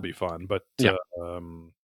 that'll be fun. But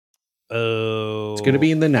it's going to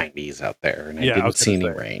be in the 90s out there, and I didn't see any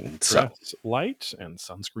rain. So light and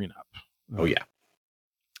sunscreen up. Oh yeah.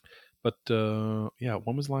 But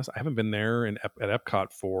when was the last? I haven't been there at Epcot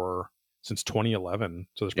since 2011.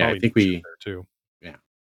 So there's probably I think we there too. Yeah,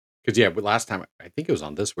 because but last time I think it was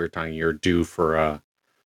on this weird time you're due for a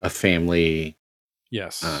family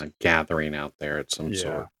gathering out there at some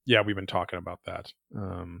sort. Yeah, we've been talking about that.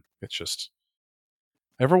 It's just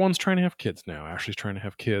everyone's trying to have kids now. Ashley's trying to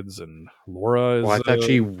have kids, and Laura is. Well, I thought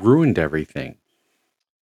she ruined everything,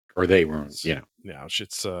 or they ruined. Yeah, it's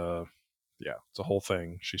it's a whole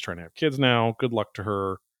thing. She's trying to have kids now. Good luck to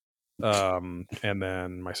her. And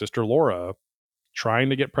then my sister Laura trying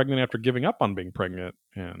to get pregnant after giving up on being pregnant,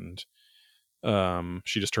 and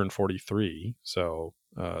she just turned 43. So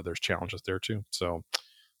there's challenges there too. So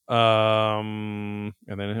and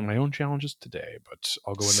then my own challenges today, but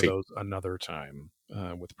I'll go into those another time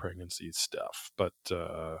with pregnancy stuff. But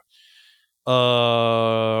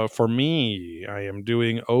for me, I am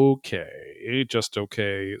doing okay, just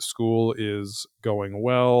okay. School is going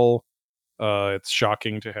well. It's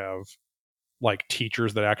shocking to have like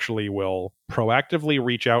teachers that actually will proactively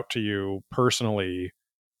reach out to you personally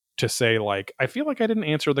to say like, I feel like I didn't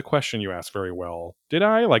answer the question you asked very well. Did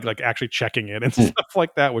I? Like actually checking in and stuff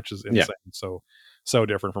like that, which is insane. So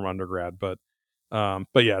different from undergrad, but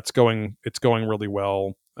yeah, it's going really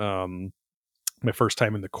well. My first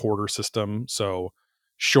time in the quarter system, so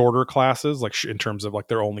shorter classes, like in terms of like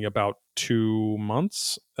they're only about 2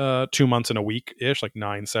 months, 2 months and a week ish, like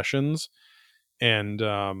 9 sessions. And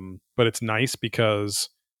but it's nice because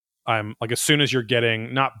I'm like, as soon as you're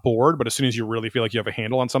getting not bored, but as soon as you really feel like you have a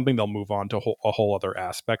handle on something, they'll move on to a whole other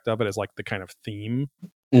aspect of it as like the kind of theme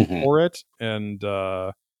for it. And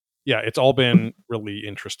it's all been really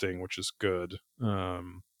interesting, which is good.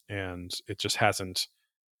 And it just hasn't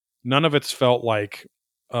none of it's felt like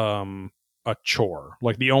a chore.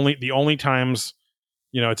 Like the only times,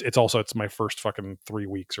 it's my first fucking 3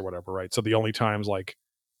 weeks or whatever, right? So the only times like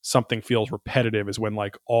something feels repetitive is when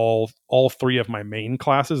like all three of my main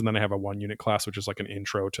classes, and then I have a 1-unit class which is like an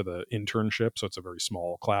intro to the internship, so it's a very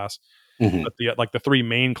small class. But the 3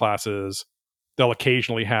 main classes, they'll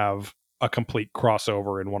occasionally have a complete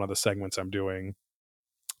crossover in one of the segments I'm doing.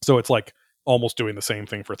 So it's like almost doing the same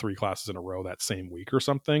thing for 3 classes in a row that same week or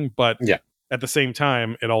something. But at the same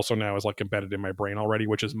time, it also now is like embedded in my brain already,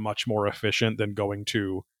 which is much more efficient than going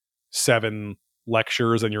to 7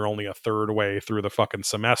 lectures and you're only a third way through the fucking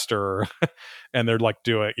semester and they're like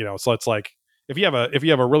doing, so it's like if you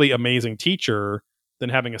have a really amazing teacher, then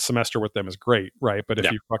having a semester with them is great, right? But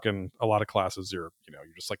if you fucking a lot of classes, you're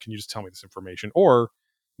just like, can you just tell me this information? Or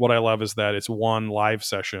what I love is that it's 1 live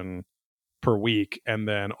session per week, and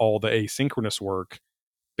then all the asynchronous work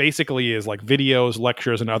basically is like videos,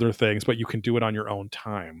 lectures, and other things, but you can do it on your own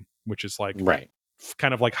time, which is like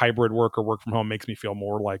kind of like hybrid work or work from home makes me feel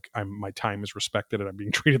more like my time is respected and I'm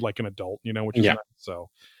being treated like an adult, which is nice. So,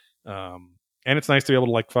 and it's nice to be able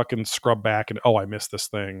to like fucking scrub back and, I missed this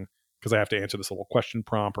thing because I have to answer this little question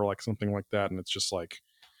prompt or like something like that. And it's just like,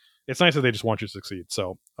 it's nice that they just want you to succeed.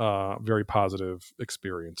 So, very positive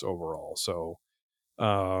experience overall. So,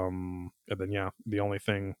 and then the only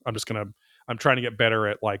thing I'm trying to get better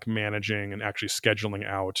at like managing and actually scheduling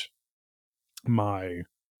out my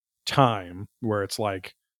time, where it's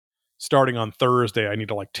like starting on Thursday I need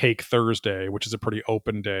to like take Thursday, which is a pretty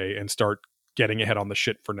open day, and start getting ahead on the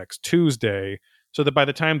shit for next Tuesday, so that by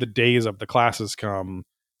the time the days of the classes come,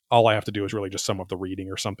 all I have to do is really just some of the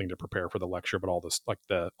reading or something to prepare for the lecture, but all this like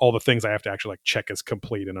all the things I have to actually like check as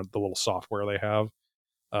complete in the little software they have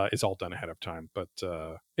is all done ahead of time. But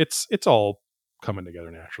it's all coming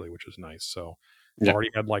together naturally, which is nice. So I've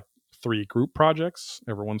already had like 3 group projects.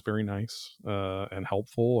 Everyone's very nice and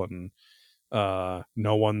helpful, and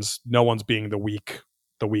no one's being the weak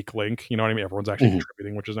link. You know what I mean? Everyone's actually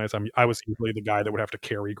contributing, which is nice. I was usually the guy that would have to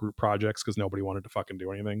carry group projects because nobody wanted to fucking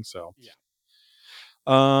do anything. So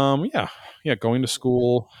going to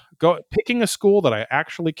school, picking a school that I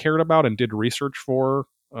actually cared about and did research for.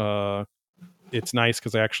 It's nice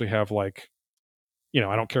because I actually have like,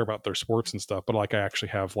 I don't care about their sports and stuff, but like I actually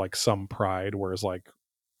have like some pride. Whereas like,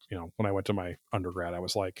 when I went to my undergrad, I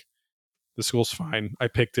was like, the school's fine. I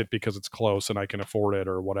picked it because it's close and I can afford it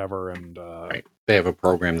or whatever. And they have a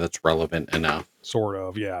program that's relevant enough, sort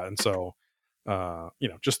of, yeah. And so,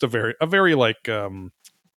 just a very like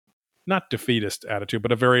not defeatist attitude,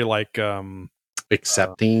 but a very like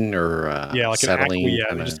accepting or like settling,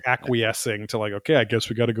 just acquiescing to like, okay, I guess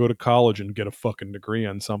we got to go to college and get a fucking degree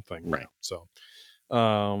on something, right? So,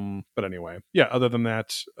 but anyway, other than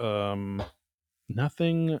that,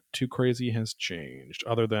 nothing too crazy has changed.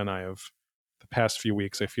 Other than the past few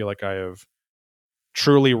weeks, I feel like I have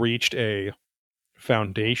truly reached a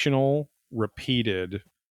foundational, repeated,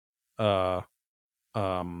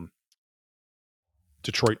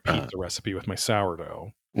 Detroit pizza recipe with my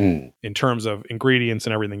sourdough. In terms of ingredients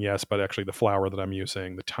and everything, yes, but actually the flour that I'm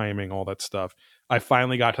using, the timing, all that stuff, I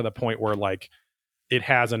finally got to the point where like it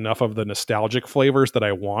has enough of the nostalgic flavors that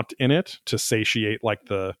I want in it to satiate like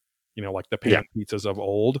the like the pan pizzas of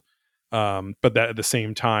old, but that at the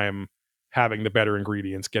same time having the better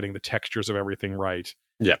ingredients, getting the textures of everything right,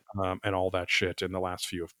 and all that shit. And the last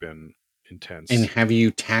few have been intense. And have you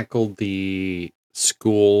tackled the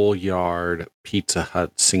schoolyard Pizza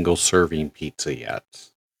Hut single serving pizza yet?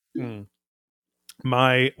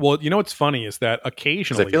 What's funny is that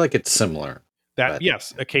occasionally I feel like it's similar.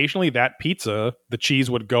 Occasionally that pizza, the cheese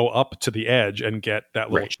would go up to the edge and get that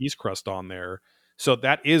little cheese crust on there. So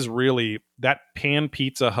that is really that pan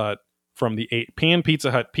Pizza Hut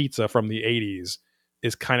pizza from the 80s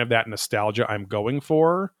is kind of that nostalgia I'm going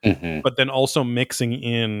for, but then also mixing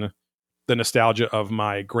in the nostalgia of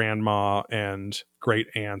my grandma and great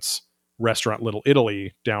aunt's restaurant, Little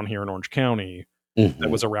Italy, down here in Orange County.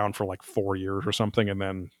 That was around for like 4 years or something, and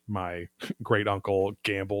then my great uncle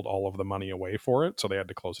gambled all of the money away for it, so they had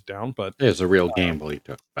to close it down. But it was a real gamble he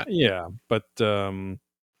took. But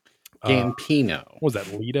Gampino, what was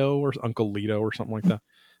that, Lido or Uncle Lido or something like that?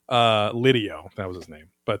 Lidio, that was his name.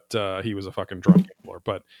 But he was a fucking drug gambler.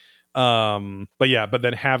 But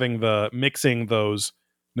then having mixing those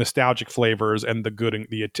nostalgic flavors and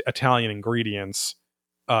the Italian ingredients,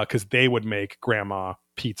 because they would make grandma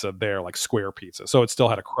pizza there, like square pizza, so it still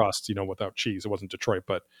had a crust, without cheese. It wasn't Detroit,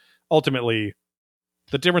 but ultimately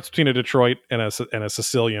the difference between a Detroit and a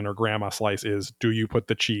Sicilian or grandma slice is, do you put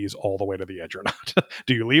the cheese all the way to the edge or not?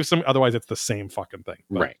 Do you leave some? Otherwise it's the same fucking thing,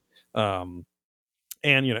 right? And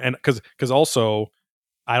and because also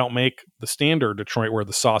I don't make the standard Detroit where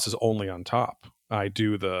the sauce is only on top. I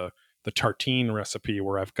do the tartine recipe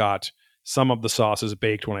where I've got some of the sauces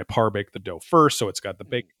baked when I par bake the dough first, so it's got the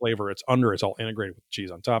baked flavor. It's all integrated with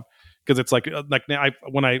cheese on top, because it's like now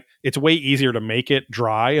it's way easier to make it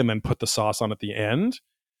dry and then put the sauce on at the end.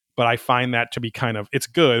 But I find that to be kind of, it's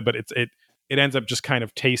good, but it ends up just kind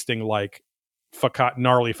of tasting like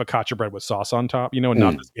gnarly focaccia bread with sauce on top, and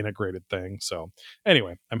not this integrated thing. So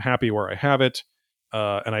anyway, I'm happy where I have it,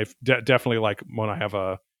 and I definitely like when I have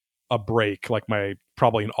a break, like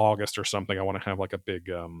probably in August or something, I want to have like a big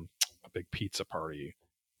pizza party,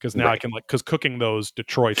 because now I can because cooking those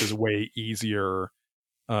Detroits is way easier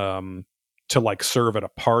to like serve at a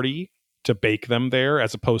party, to bake them there,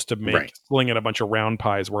 as opposed to slinging a bunch of round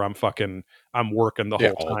pies where I'm working the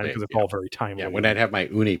whole time, because it's all very timely. Yeah, when I'd have my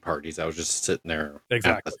uni parties, I was just sitting there at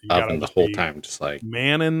the oven the whole time, just like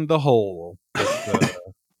man in the hole.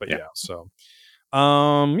 But yeah, so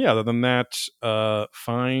other than that,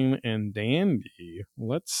 fine and dandy.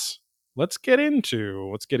 Let's get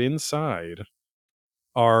inside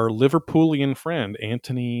our Liverpoolian friend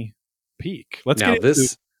Anthony Peake. Let's get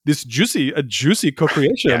into this juicy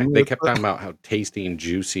co-creation. Yeah, they kept talking about how tasty and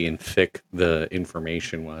juicy and thick the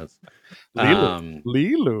information was.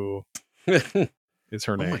 Lilu is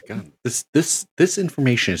her name. Oh my god, this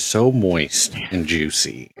information is so moist and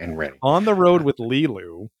juicy and ready. On the Road with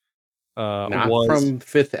Lilu. Not from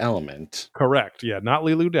Fifth Element. Correct. Yeah, not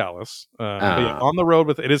Lilu Dallas. But yeah, On the Road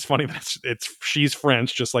with, it is funny that she's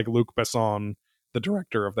French, just like Luc Besson, the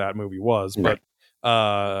director of that movie, was. But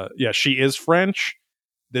yeah, she is French.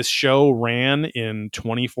 This show ran in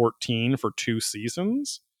 2014 for 2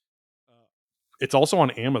 seasons. It's also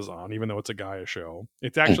on Amazon, even though it's a Gaia show.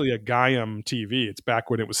 It's actually a Gaiam TV. It's back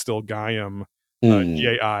when it was still Gaiam,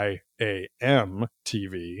 Giam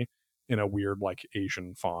TV, in a weird like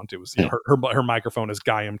Asian font. It was her microphone is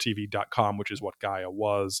GaiamTV.com, which is what Gaia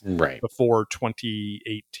was before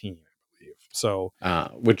 2018, I believe. So,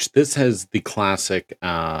 which this has the classic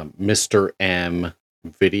Mr. M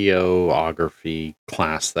videography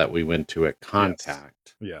class that we went to at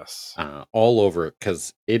Contact. Yes. All over it,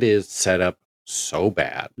 because it is set up so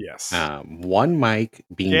bad. Yes. One mic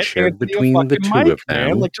being shared between the two of them.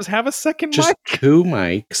 Man. Like, just have a second just mic. 2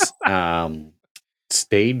 mics.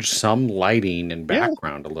 Stage some lighting and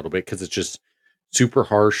background a little bit, because it's just super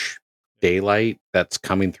harsh daylight that's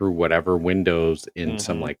coming through whatever windows in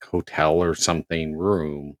some like hotel or something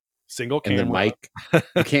room. Single camera. And the mic,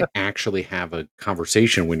 you can't actually have a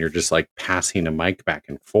conversation when you're just like passing a mic back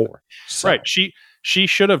and forth. So. Right. She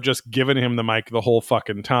should have just given him the mic the whole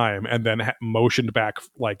fucking time, and then motioned back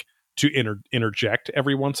like to interject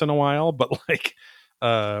every once in a while. But like,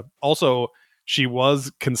 also, she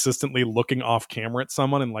was consistently looking off camera at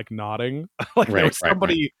someone and like nodding. Like there was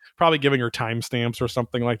somebody probably giving her timestamps or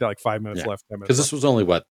something like that, like 5 minutes left. Because this was only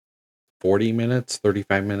 40 minutes,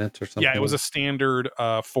 35 minutes or something? Yeah, it was a standard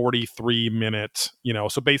 43-minute,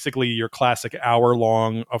 so basically your classic hour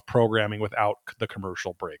long of programming without the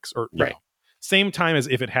commercial breaks, or same time as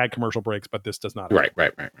if it had commercial breaks, but this does not. Right.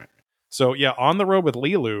 So yeah, On the Road with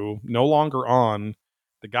Lilu, no longer on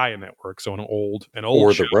the Gaia network, so an old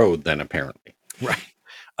or show. The Road then, apparently. Right.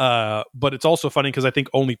 But it's also funny because I think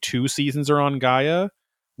only 2 seasons are on Gaia,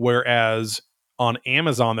 whereas on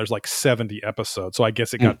Amazon there's like 70 episodes, so I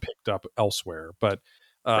guess it got picked up elsewhere. But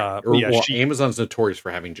Amazon's notorious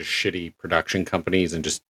for having just shitty production companies and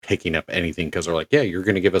just picking up anything, because they're like, yeah, you're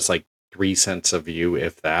going to give us like 3 cents a view,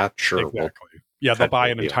 if that. Sure. Exactly. Yeah, they'll buy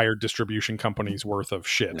an entire distribution company's worth of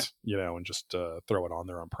shit, and just throw it on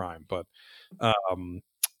there on Prime. But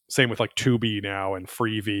same with like Tubi now and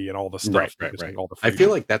Freevee and all the stuff. Right. All the I feel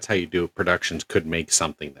like that's how you do it. Productions could make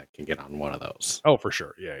something that can get on one of those. Oh, for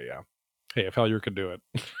sure. Yeah. Hey, if Hellier could do it,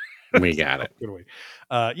 we got it. Could we?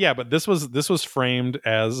 Yeah, but this was framed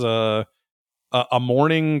as a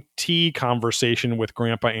morning tea conversation with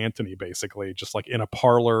Grandpa Anthony, basically, just like in a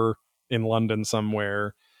parlor in London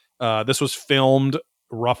somewhere. This was filmed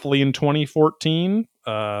roughly in 2014.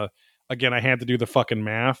 Again, I had to do the fucking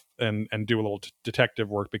math and do a little detective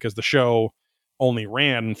work, because the show only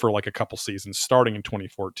ran for like a couple seasons starting in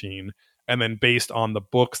 2014. And then based on the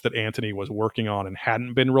books that Anthony was working on and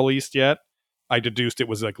hadn't been released yet, I deduced it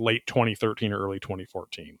was like late 2013 or early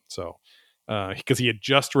 2014. So, because he had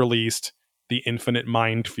just released The Infinite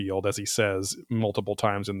Mind Field, as he says multiple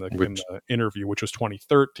times in the interview, which was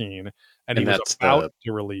 2013. And he was about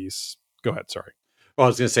to release. Go ahead. Sorry. Well, I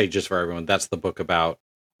was going to say, just for everyone, that's the book about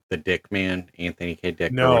the Dick Man, Anthony K.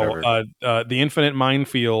 Dick. No, The Infinite Mind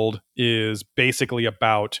Field is basically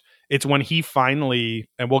about, It's when he finally,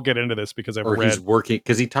 and we'll get into this because he's working,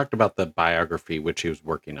 because he talked about the biography which he was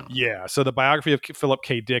working on. Yeah, so the biography of Philip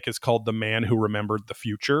K. Dick is called The Man Who Remembered the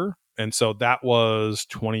Future, and so that was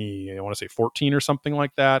 14 or something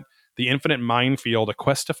like that. The Infinite Minefield, A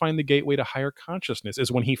Quest to Find the Gateway to Higher Consciousness, is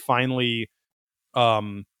when he finally,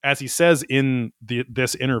 as he says in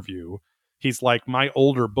this interview, he's like, my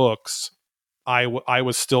older books, I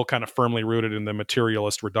was still kind of firmly rooted in the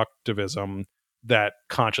materialist reductivism that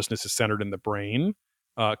consciousness is centered in the brain.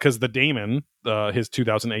 Because the Daemon, his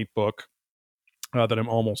 2008 book that I'm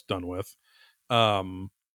almost done with,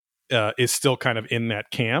 is still kind of in that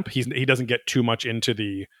camp. He doesn't get too much into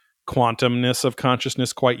the quantumness of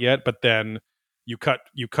consciousness quite yet, but then you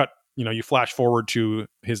flash forward to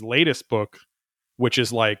his latest book, which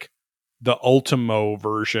is like the ultimo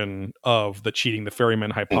version of the cheating the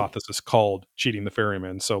ferryman hypothesis called Cheating the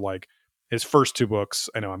Ferryman. So like his first two books,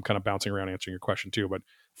 I know I'm kind of bouncing around answering your question too, but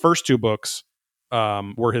first two books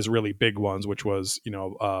were his really big ones, which was,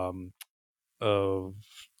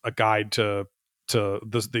 a guide to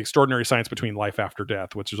the extraordinary science between life after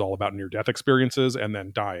death, which is all about near-death experiences and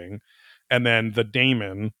then dying. And then the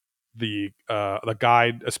Daemon, the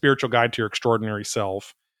guide, a spiritual guide to your extraordinary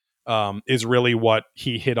self, is really what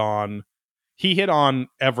he hit on. He hit on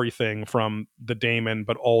everything from the Daemon,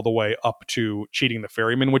 but all the way up to Cheating the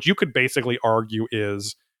Ferryman, which you could basically argue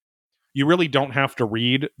is, you really don't have to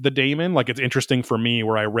read the Daemon. Like, it's interesting for me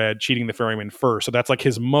where I read Cheating the Ferryman first. So that's like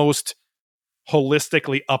his most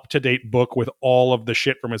holistically up-to-date book with all of the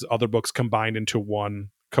shit from his other books combined into one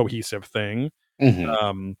cohesive thing.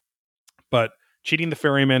 But Cheating the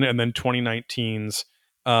Ferryman, and then 2019's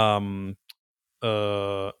The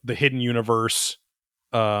Hidden Universe,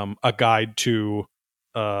 a guide to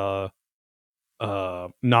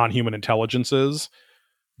non-human intelligences.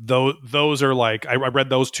 Those are like, I read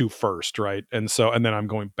those two first, right? And then I'm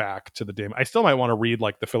going back to the Daemon. I still might want to read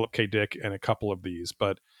like the Philip K. Dick and a couple of these,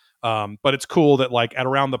 but it's cool that like at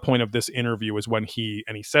around the point of this interview is when he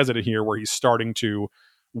says it here, where he's starting to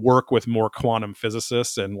work with more quantum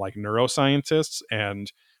physicists and like neuroscientists,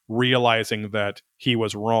 and realizing that he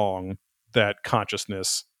was wrong, that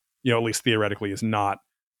consciousness, at least theoretically, is not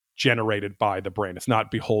generated by the brain. It's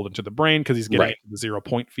not beholden to the brain, because he's getting into the 0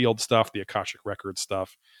 point field stuff, the Akashic record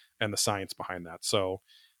stuff, and the science behind that. So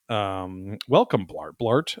welcome, Blart.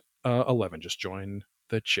 Blart 11 just joined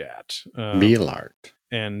the chat. Blart.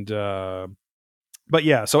 And but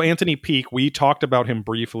yeah, so Anthony Peake, we talked about him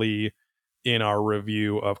briefly in our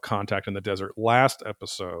review of Contact in the Desert last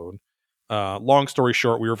episode. Long story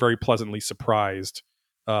short, we were very pleasantly surprised.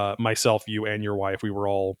 Myself, you, and your wife, we were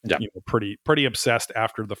all pretty obsessed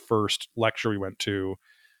after the first lecture we went to.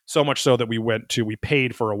 So much so that we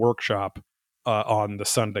paid for a workshop on the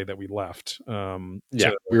Sunday that we left. We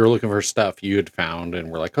were looking for stuff you had found, and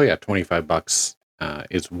we're like, oh yeah, $25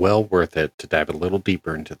 is well worth it to dive a little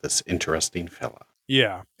deeper into this interesting fella.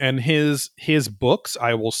 Yeah, and his books,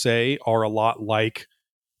 I will say, are a lot like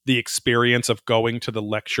the experience of going to the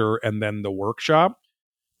lecture and then the workshop.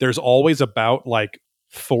 There's always about like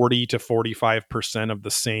 40 to 45% of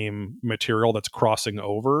the same material that's crossing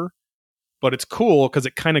over. But it's cool because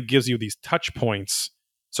it kind of gives you these touch points.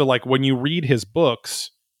 So like when you read his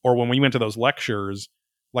books, or when we went to those lectures,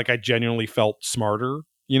 like I genuinely felt smarter,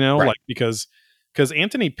 like because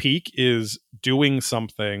Anthony Peake is doing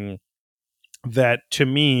something that to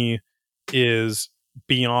me is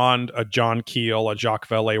beyond a John Keel, a Jacques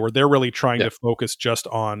Vallée, where they're really trying to focus just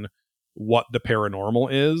on what the paranormal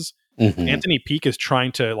is. Anthony Peake is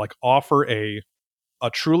trying to like offer a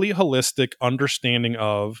truly holistic understanding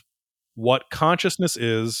of what consciousness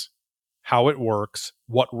is, how it works,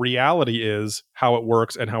 what reality is, how it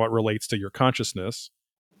works, and how it relates to your consciousness.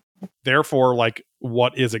 Therefore, like,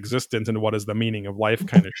 what is existence and what is the meaning of life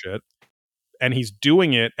kind of shit. And he's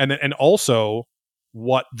doing it, and also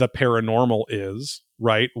what the paranormal is,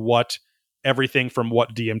 right? What everything from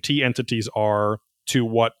what DMT entities are to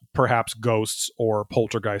what perhaps ghosts or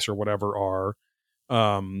poltergeists or whatever are.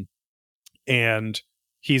 And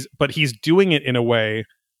he's doing it in a way,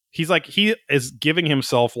 he is giving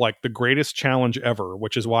himself like the greatest challenge ever,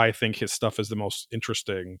 which is why I think his stuff is the most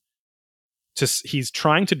interesting. He's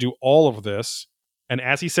trying to do all of this, and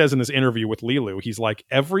as he says in this interview with Lilu, he's like,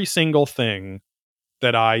 every single thing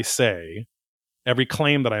that I say, every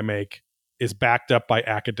claim that I make is backed up by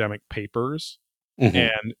academic papers.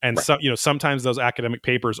 Sometimes those academic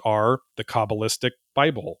papers are the Kabbalistic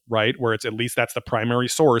Bible, right? Where it's, at least that's the primary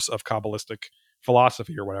source of Kabbalistic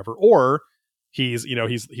philosophy or whatever. Or he's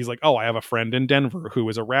like, oh, I have a friend in Denver who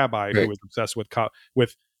is a rabbi who is obsessed with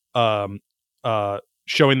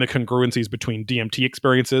showing the congruencies between DMT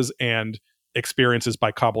experiences and experiences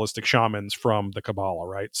by Kabbalistic shamans from the Kabbalah,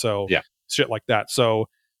 right? So shit like that. So,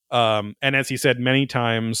 and as he said many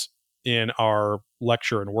times in our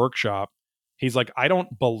lecture and workshop, he's like, I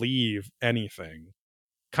don't believe anything.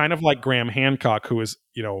 Kind of like Graham Hancock, who is,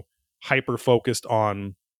 hyper focused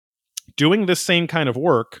on doing this same kind of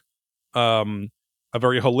work, a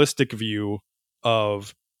very holistic view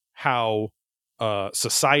of how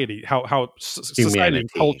society, how society and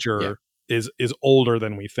culture is older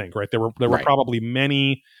than we think. Right? There were probably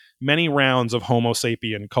many rounds of Homo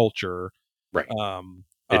sapien culture. Right.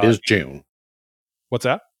 It is June. What's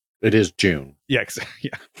that? It is June. Yeah.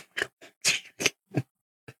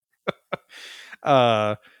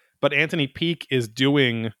 But Anthony Peake is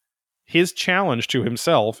doing his challenge to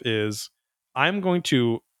himself is I'm going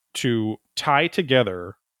to tie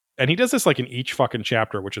together, and he does this like in each fucking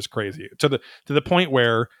chapter, which is crazy to the point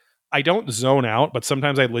where I don't zone out, but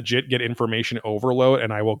sometimes I legit get information overload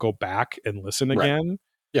and I will go back and listen again.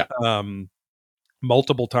 Yeah.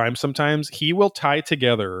 Multiple times. Sometimes he will tie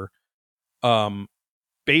together,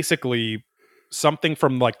 basically something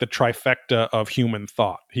from like the trifecta of human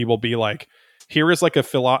thought. He will be like, here is like a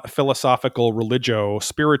philosophical, religio,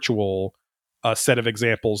 spiritual set of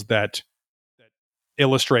examples that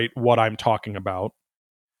illustrate what I'm talking about.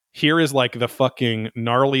 Here is like the fucking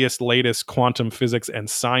gnarliest, latest quantum physics and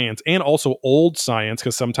science, and also old science,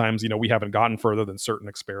 because sometimes, we haven't gotten further than certain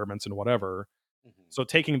experiments and whatever. Mm-hmm. So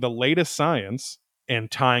taking the latest science and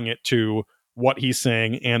tying it to what he's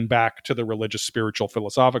saying and back to the religious, spiritual,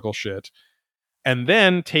 philosophical shit. And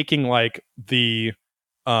then taking like the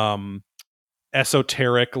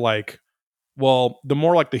esoteric, like, well, the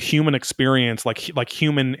more like the human experience, like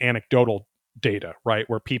human anecdotal data, right?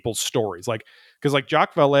 Where people's stories, like, because like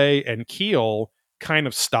Jacques Vallée and Keel kind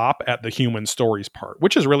of stop at the human stories part,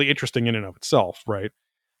 which is really interesting in and of itself, right?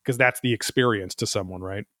 Because that's the experience to someone,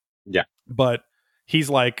 right? Yeah. But he's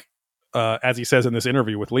like, as he says in this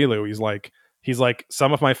interview with Lilu, he's like,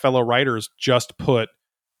 some of my fellow writers just put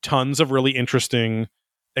tons of really interesting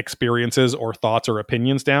experiences or thoughts or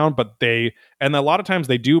opinions down, but and a lot of times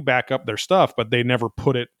they do back up their stuff, but they never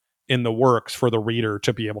put it in the works for the reader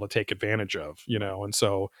to be able to take advantage of,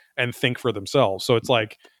 and think for themselves. So it's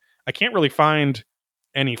like, I can't really find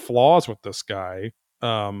any flaws with this guy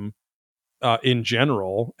in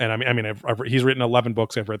general. And I mean, he's written 11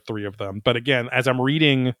 books. I've read 3 of them. But again, as I'm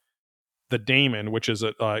reading the Daemon, which is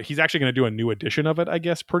he's actually going to do a new edition of it, I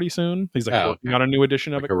guess, pretty soon. He's like working on a new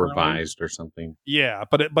edition of it, a revised or something. Yeah,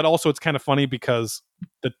 but also it's kind of funny because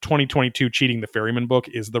the 2022 Cheating the Ferryman book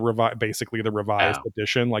is basically the revised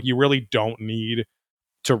edition. Like, you really don't need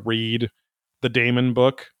to read the Daemon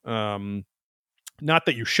book. Not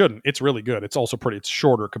that you shouldn't. It's really good. It's also it's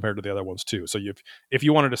shorter compared to the other ones too. So if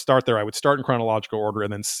you wanted to start there, I would start in chronological order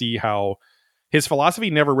and then see how his philosophy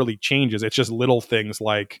never really changes. It's just little things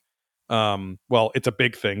like, well, it's a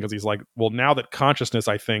big thing because he's like, well, now that consciousness,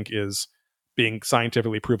 I think, is being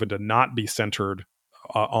scientifically proven to not be centered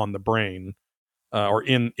on the brain or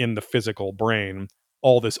in the physical brain,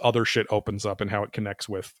 all this other shit opens up and how it connects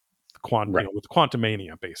with with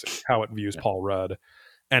Quantumania, basically, how it views Paul Rudd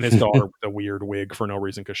and his daughter with a weird wig for no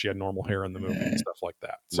reason because she had normal hair in the movie and stuff like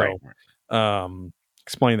that. So,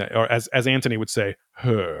 explain that, or as Anthony would say,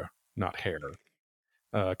 her, not hair,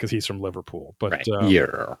 because he's from Liverpool. But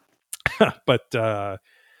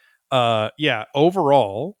yeah,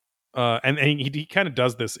 overall, and he kind of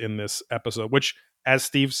does this in this episode, which, as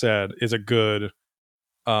Steve said, is a good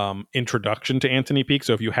introduction to Anthony Peake.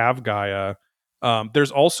 So if you have Gaia,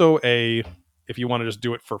 there's also if you want to just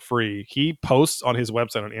do it for free, he posts on his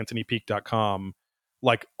website on anthonypeake.com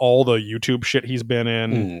like all the YouTube shit he's been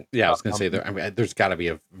in. Yeah, I was gonna say there's got to be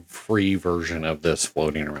a free version of this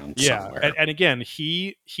floating around somewhere. And again,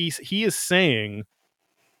 he is saying,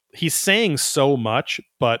 he's saying so much,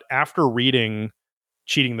 but after reading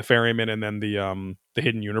Cheating the Ferryman and then the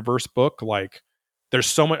Hidden Universe book, like, there's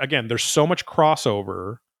so much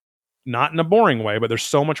crossover, not in a boring way, but there's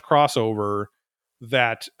so much crossover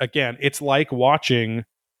that, again, it's like watching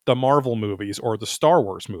the Marvel movies or the Star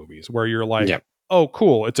Wars movies where you're like, oh,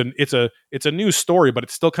 cool, it's a new story, but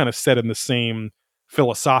it's still kind of set in the same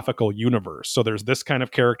philosophical universe. So there's this kind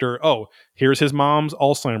of character. Oh, here's his mom's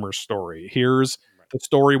Alzheimer's story. Here's the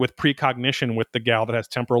story with precognition with the gal that has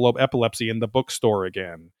temporal lobe epilepsy in the bookstore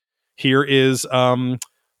again. Here is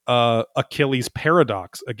Achilles'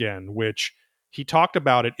 paradox again, which he talked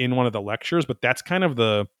about it in one of the lectures, but that's kind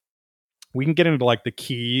of we can get into like the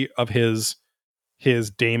key of his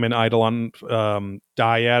Daemon Eidolon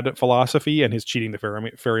dyad philosophy and his Cheating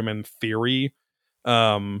the Ferryman theory,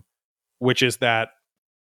 which is that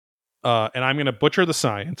and I'm going to butcher the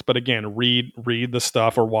science, but again, read the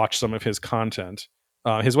stuff or watch some of his content.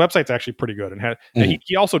 His website's actually pretty good, and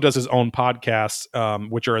he also does his own podcasts,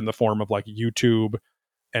 which are in the form of like YouTube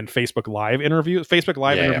and Facebook Live interviews. Facebook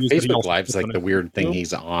Live interviews. Facebook Live's like the weird thing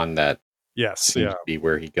he's on that. Seems to be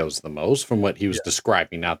where he goes the most, from what he was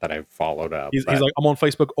describing. Not that I've followed up. He's like, I'm on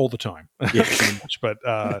Facebook all the time, pretty much.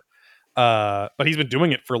 But he's been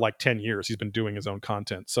doing it for like 10 years. He's been doing his own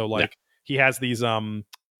content. So like he has these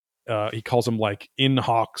he calls them like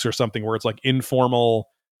in-hawks or something, where it's like informal,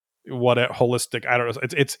 holistic, I don't know,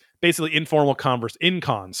 it's basically informal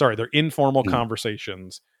they're informal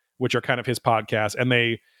conversations, which are kind of his podcast. And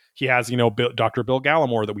he has, Dr. Bill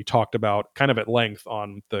Gallimore that we talked about kind of at length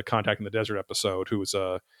on the Contact in the Desert episode, who is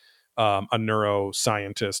a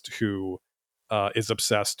neuroscientist who is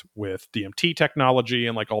obsessed with DMT technology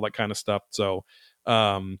and like all that kind of stuff. So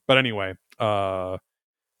but anyway, so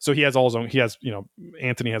he has all his own,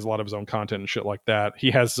 Anthony has a lot of his own content and shit like that.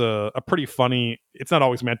 He has a pretty funny, it's not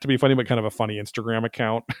always meant to be funny, but kind of a funny Instagram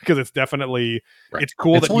account, because it's definitely, it's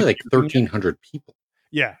cool. It's only like 1,300 people.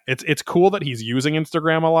 Yeah, it's cool that he's using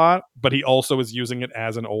Instagram a lot, but he also is using it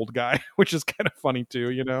as an old guy, which is kind of funny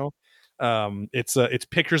too, It's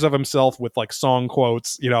pictures of himself with like song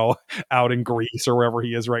quotes, out in Greece or wherever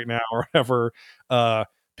he is right now, or whatever.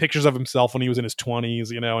 Pictures of himself when he was in his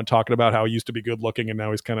 20s, and talking about how he used to be good looking and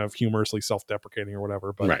now he's kind of humorously self-deprecating or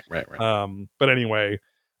whatever. But right. But anyway,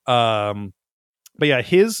 but yeah,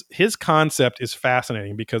 his concept is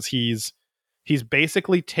fascinating, because he's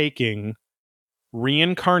basically taking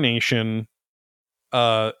reincarnation,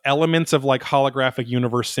 elements of like holographic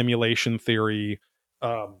universe simulation theory,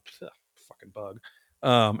 fucking bug,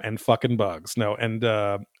 and fucking bugs. No, and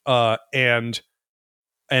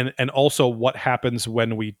also what happens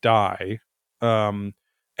when we die, and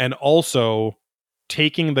also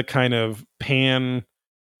taking the kind of pan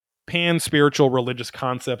spiritual religious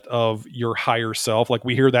concept of your higher self. Like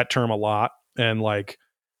we hear that term a lot, and I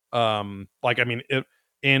mean,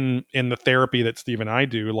 in the therapy that Steve and I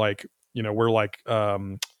do, like, we're like,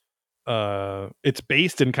 it's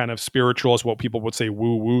based in kind of spiritual, is what people would say,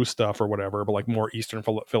 woo woo stuff or whatever, but like more Eastern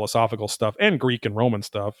philosophical stuff and Greek and Roman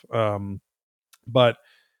stuff. But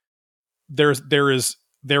there is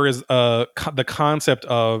the concept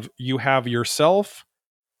of, you have yourself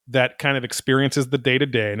that kind of experiences the day to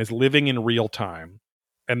day and is living in real time,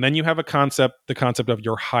 and then you have the concept of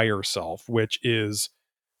your higher self, which is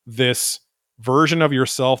this version of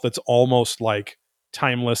yourself that's almost like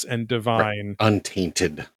timeless and divine,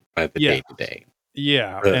 untainted by the day to day.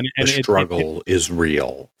 Yeah, and the struggle is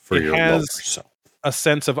real for your lower self. A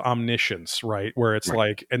sense of omniscience, right? Where it's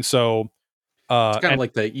like, and so it's kind of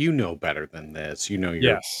like that, better than this, you're,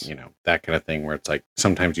 that kind of thing, where it's like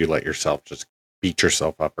sometimes you let yourself just beat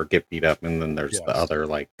yourself up or get beat up, and then there's the other,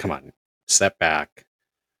 like, come on, step back,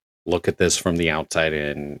 look at this from the outside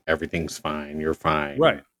in, everything's fine, you're fine,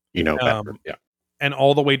 right? Better. And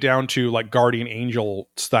all the way down to like guardian angel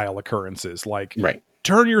style occurrences, like, right,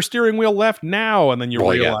 turn your steering wheel left now, and then you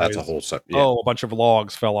realize, that's a whole set. A bunch of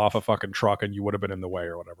logs fell off a fucking truck and you would have been in the way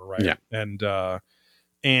or whatever, right? Yeah.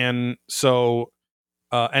 And so,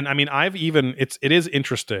 and I mean, it is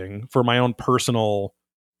interesting for my own personal,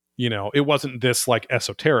 it wasn't this like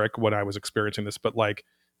esoteric when I was experiencing this, but like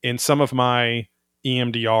in some of my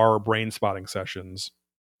EMDR or brain spotting sessions,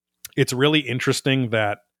 it's really interesting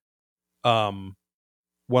that,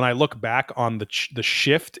 when I look back on the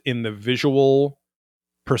shift in the visual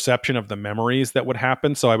perception of the memories that would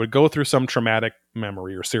happen. So I would go through some traumatic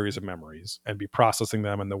memory or series of memories and be processing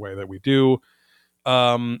them in the way that we do,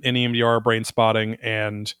 in EMDR brain spotting,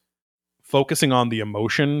 and focusing on the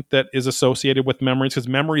emotion that is associated with memories, because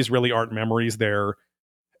memories really aren't memories. They're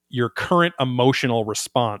your current emotional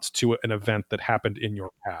response to an event that happened in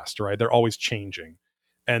your past, right? They're always changing.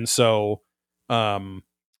 And so, I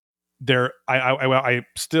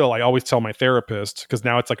always tell my therapist, because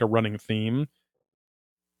now it's like a running theme.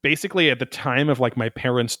 Basically, at the time of like my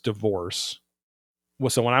parents' divorce,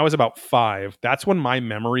 so when I was about 5, that's when my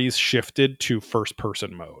memories shifted to first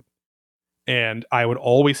person mode. And I would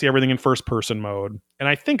always see everything in first person mode. And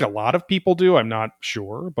I think a lot of people do, I'm not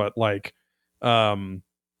sure, but like, my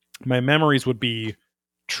memories would be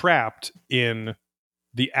trapped in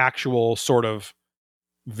the actual sort of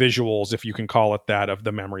visuals, if you can call it that, of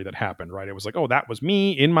the memory that happened, right? It was like, oh, that was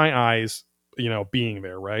me in my eyes, being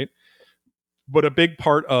there, right? But a big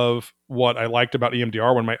part of what I liked about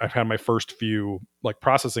EMDR when I've had my first few like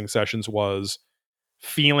processing sessions was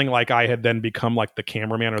feeling like I had then become like the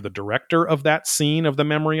cameraman or the director of that scene of the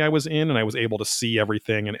memory I was in, and I was able to see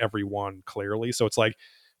everything and everyone clearly. So it's like,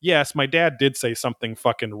 yes, my dad did say something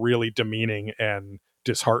fucking really demeaning and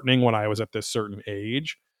disheartening when I was at this certain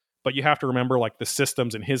age. But you have to remember like the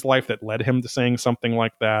systems in his life that led him to saying something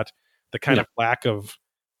like that, the kind of lack of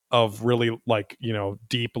really like, you know,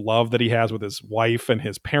 deep love that he has with his wife and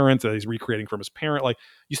his parents that he's recreating from his parent. Like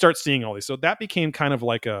you start seeing all these. So that became kind of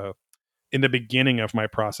like in the beginning of my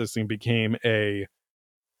processing became a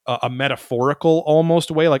metaphorical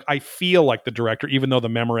almost way. Like I feel like the director, even though the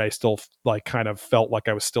memory I still like kind of felt like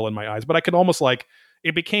I was still in my eyes, but I could almost like,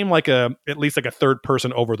 it became like at least like a third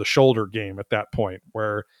person over the shoulder game at that point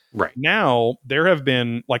where now there have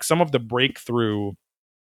been like some of the breakthrough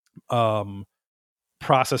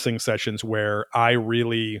processing sessions where I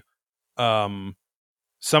really some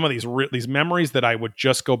of these memories that I would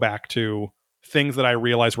just go back to, things that I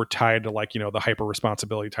realized were tied to like, you know, the hyper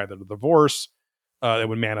responsibility tied to the divorce that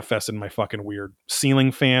would manifest in my fucking weird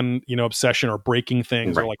ceiling fan, you know, obsession or breaking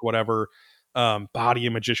things or like whatever, body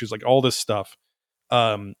image issues, like all this stuff.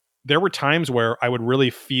 There were times where I would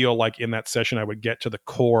really feel like in that session I would get to the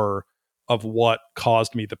core of what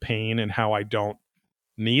caused me the pain and how I don't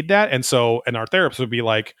need that. And so, and our therapist would be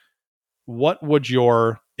like, what would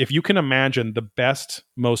if you can imagine the best,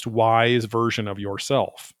 most wise version of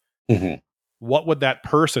yourself, what would that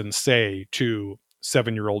person say to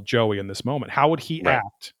 7-year-old Joey in this moment? How would he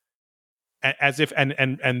act as if,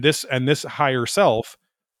 and this higher self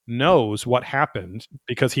knows what happened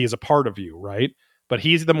because he is a part of you, right? But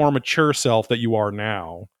he's the more mature self that you are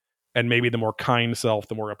now, and maybe the more kind self,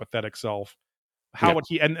 the more empathetic self. How would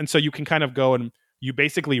he, and so you can kind of go and you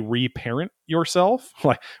basically reparent yourself.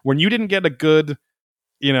 Like when you didn't get a good,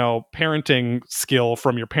 you know, parenting skill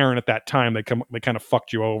from your parent at that time, they kind of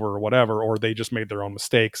fucked you over or whatever, or they just made their own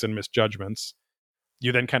mistakes and misjudgments.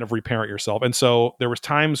 You then kind of reparent yourself. And so there was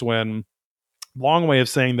times when, long way of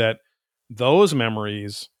saying that those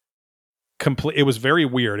memories it was very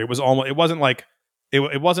weird. It was almost, it wasn't like,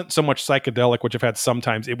 it wasn't so much psychedelic, which I've had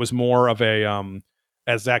sometimes. It was more of a,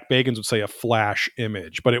 as Zach Bagans would say, a flash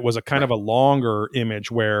image, but it was a kind of a longer image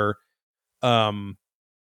where,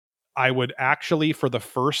 I would actually, for the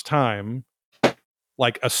first time,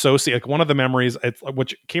 like associate like one of the memories,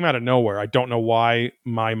 which came out of nowhere. I don't know why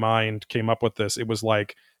my mind came up with this. It was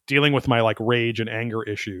like dealing with my like rage and anger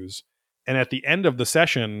issues. And at the end of the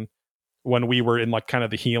session, when we were in like kind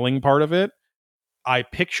of the healing part of it, I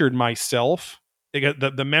pictured myself.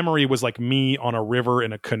 The memory was like me on a river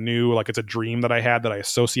in a canoe. Like it's a dream that I had that I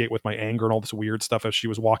associate with my anger and all this weird stuff as she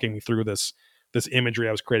was walking me through this imagery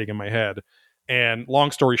I was creating in my head. And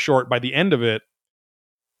long story short, by the end of it,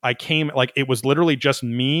 I came like it was literally just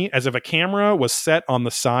me, as if a camera was set on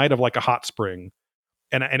the side of like a hot spring.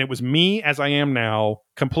 And it was me as I am now,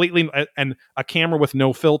 completely, and a camera with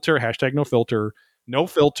no filter, hashtag no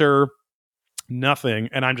filter, nothing.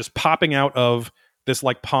 And I'm just popping out of this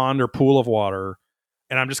like pond or pool of water.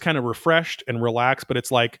 And I'm just kind of refreshed and relaxed. But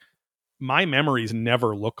it's like my memories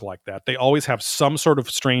never look like that. They always have some sort of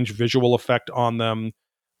strange visual effect on them,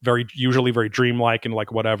 usually very dreamlike and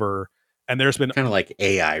like whatever. And there's been kind of like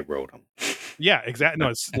AI wrote them. Yeah, exactly.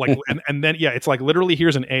 No, it's like, and then, yeah, it's like literally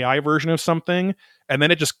here's an AI version of something. And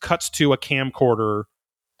then it just cuts to a camcorder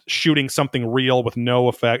shooting something real with no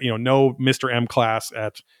effect, you know, no Mr. M class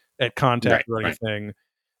at contact or anything.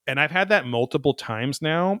 And I've had that multiple times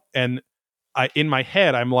now. And in my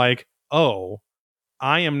head, I'm like, oh,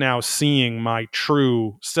 I am now seeing my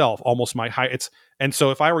true self, almost my high. And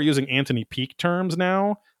so if I were using Anthony Peake terms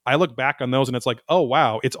now, I look back on those and it's like, oh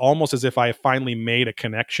wow, it's almost as if I finally made a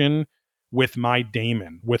connection with my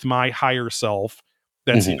daemon, with my higher self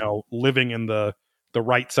that's, you know, living in the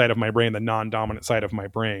right side of my brain, the non-dominant side of my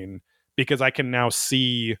brain, because I can now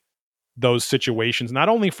see those situations not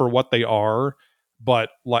only for what they are, but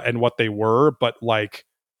and what they were, but like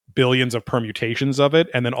billions of permutations of it.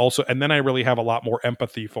 And then I really have a lot more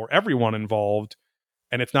empathy for everyone involved.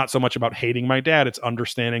 And it's not so much about hating my dad, it's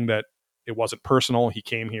understanding that it wasn't personal. He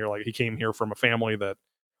came here from a family that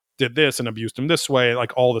did this and abused him this way,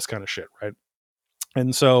 like all this kind of shit, right?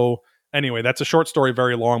 And so anyway, that's a short story,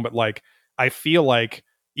 very long, but like I feel like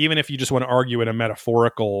even if you just want to argue in a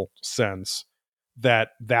metaphorical sense,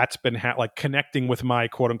 that's been like connecting with my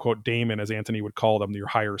quote unquote daemon, as Anthony would call them, your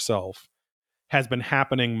higher self, has been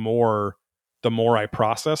happening more the more I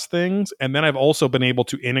process things. And then I've also been able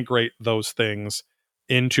to integrate those things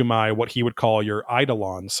into my what he would call your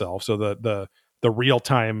eidolon self. So the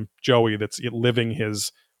real-time Joey that's living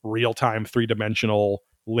his real-time 3-dimensional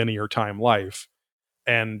linear time life.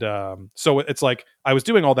 And so it's like I was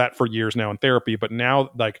doing all that for years now in therapy, but now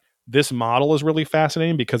like this model is really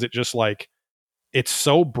fascinating because it just like it's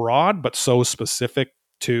so broad but so specific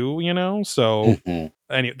too, you know? So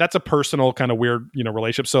anyway, that's a personal kind of weird, you know,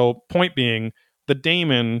 relationship. So point being, the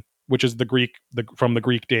daemon which is from the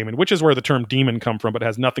Greek daemon, which is where the term demon come from, but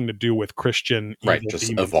has nothing to do with Christian right, evil just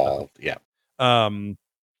demon evolved. stuff. Yeah.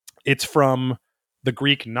 It's from the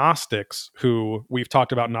Greek Gnostics, who we've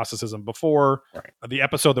talked about Gnosticism before. Right. The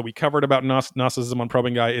episode that we covered about Gnosticism on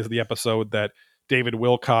Probing Gaia is the episode that David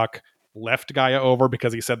Wilcock left Gaia over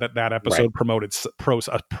because he said that episode promoted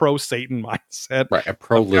a pro-Satan mindset. Right, a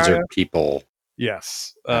pro-lizard people.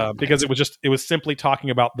 Yes, because it was simply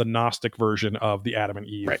talking about the Gnostic version of the Adam and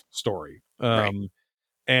Eve story.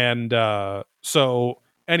 And so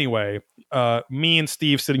anyway, me and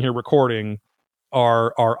Steve sitting here recording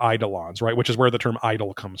are eidolons, right? Which is where the term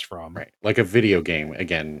idol comes from. Right. Like a video game,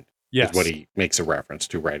 again, is what he makes a reference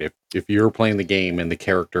to, right? If you're playing the game and the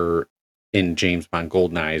character in James Bond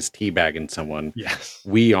Goldeneye is teabagging someone,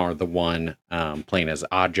 we are the one playing as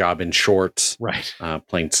Oddjob in shorts, right?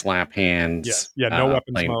 Playing slap hands. No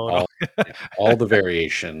weapons mode. All the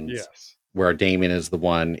variations. Yes. Where Damon is the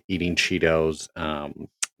one eating Cheetos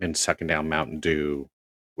and sucking down Mountain Dew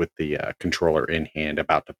with the controller in hand,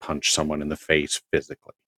 about to punch someone in the face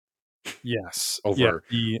physically. Yes. Over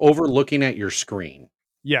looking at your screen.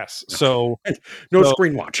 Yes. So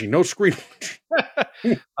screen watching. No screen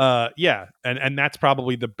watching. And that's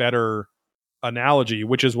probably the better analogy,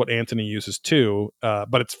 which is what Anthony uses too.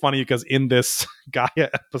 But it's funny because in this Gaia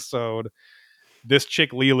episode, this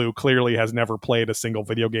chick Lilu clearly has never played a single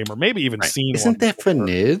video game or maybe even seen Isn't one. That for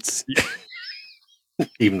nids?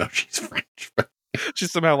 Even though she's French.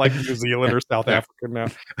 She's somehow like New Zealand or South African now.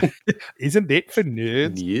 Isn't that for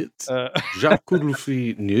nerds? Jacques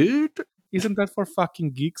nerd? Isn't that for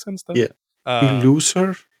fucking geeks and stuff? Yeah. You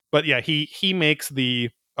loser. But yeah, he makes a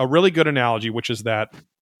really good analogy, which is that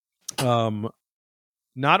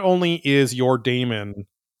not only is your daemon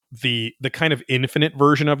the kind of infinite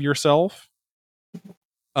version of yourself,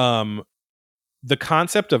 the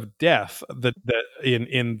concept of death that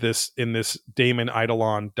in this daemon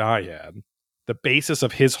eidolon dyad, the basis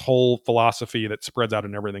of his whole philosophy that spreads out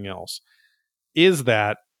in everything else, is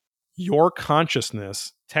that your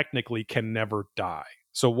consciousness technically can never die.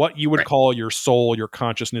 So what you would call your soul, your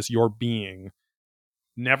consciousness, your being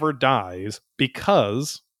never dies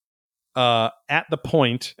because at the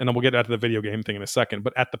point, and we'll get out to the video game thing in a second,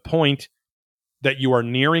 but at the point that you are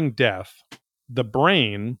nearing death, the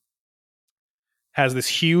brain has this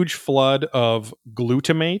huge flood of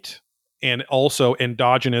glutamate and also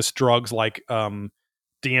endogenous drugs like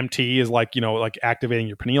DMT is like activating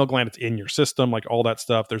your pineal gland. It's in your system, like all that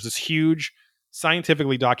stuff. There's this huge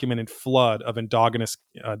scientifically documented flood of endogenous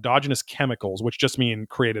chemicals, which just mean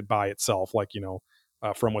created by itself, like,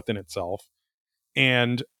 from within itself.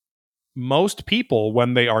 And most people,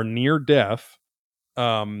 when they are near death,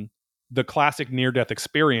 the classic near-death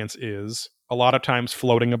experience is a lot of times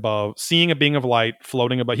floating above, seeing a being of light,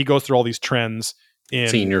 floating above. He goes through all these trends in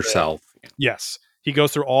seeing yourself. Yes. He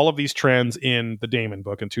goes through all of these trends in the Damon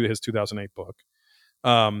book, into his 2008 book.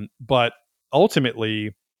 But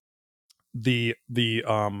ultimately the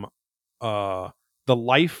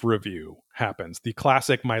life review happens. The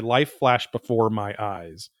classic, my life flashed before my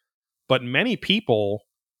eyes. But many people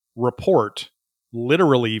report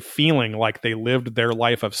literally feeling like they lived their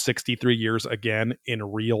life of 63 years again in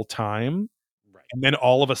real time. Right. And then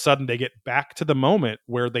all of a sudden they get back to the moment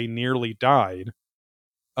where they nearly died.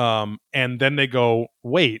 And then they go,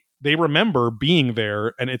 wait, they remember being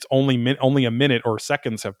there and it's only a minute or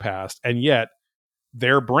seconds have passed. And yet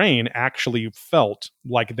their brain actually felt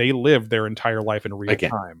like they lived their entire life in real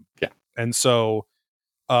time. Yeah. And so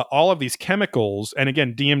all of these chemicals, and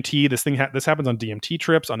again, DMT, this happens on DMT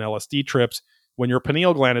trips, on LSD trips, when your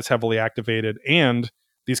pineal gland is heavily activated and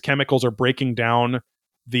these chemicals are breaking down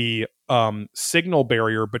the signal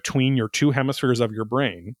barrier between your two hemispheres of your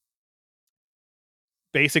brain.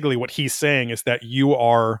 Basically, what he's saying is that you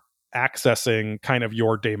are accessing kind of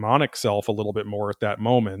your daemonic self a little bit more at that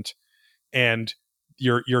moment. And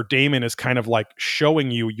your daemon is kind of like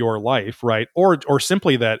showing you your life, right? Or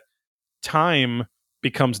simply that time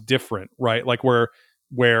becomes different, right? Like where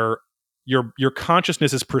your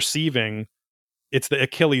consciousness is perceiving. It's the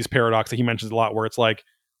Achilles paradox that he mentions a lot, where it's like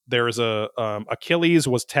there's Achilles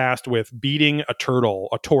was tasked with beating a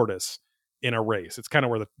tortoise in a race. It's kind of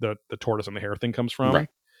where the tortoise and the hare thing comes from. Right.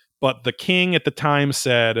 But the king at the time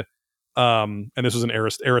said, and this was an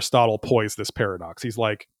Aristotle poised this paradox. He's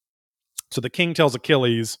like, so the king tells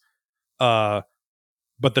Achilles, but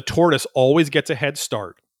the tortoise always gets a head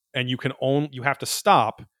start, and you have to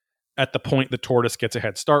stop at the point the tortoise gets a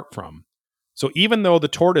head start from. So even though the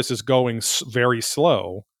tortoise is going very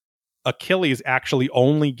slow, Achilles actually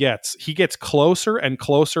gets closer and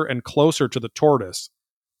closer and closer to the tortoise.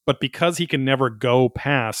 But because he can never go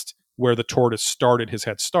past where the tortoise started his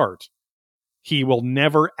head start, he will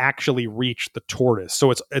never actually reach the tortoise.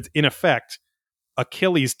 So it's in effect,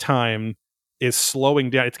 Achilles' time is slowing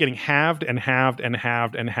down. It's getting halved and halved and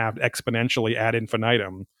halved and halved exponentially ad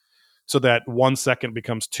infinitum, so that 1 second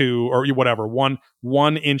becomes 2 or whatever.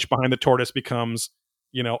 One inch behind the tortoise becomes,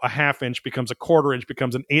 a half inch, becomes a quarter inch,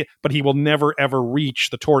 becomes an eighth, but he will never ever reach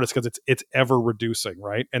the tortoise because it's ever reducing,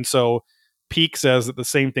 right? And so Peake says that the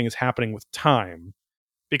same thing is happening with time,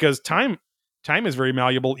 because time is very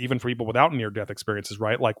malleable even for people without near death experiences,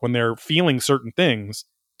 right? Like when they're feeling certain things,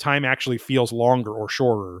 time actually feels longer or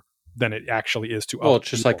shorter than it actually is to Well, other it's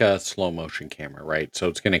just people. like a slow motion camera, right? So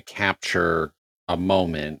it's going to capture a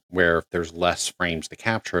moment where if there's less frames to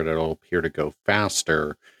capture it, it'll appear to go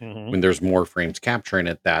faster. Mm-hmm. When there's more frames capturing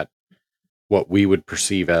it, that what we would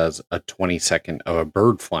perceive as a 20-second of a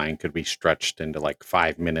bird flying could be stretched into like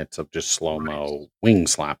 5 minutes of just slow-mo wing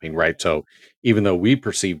slapping, right? So even though we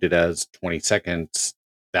perceived it as 20 seconds,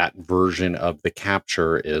 that version of the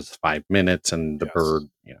capture is 5 minutes, and the bird,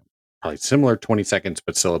 probably similar 20 seconds,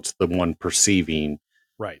 but still it's the one perceiving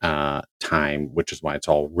time, which is why it's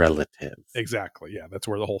all relative. Exactly. Yeah, that's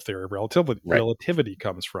where the whole theory of relativity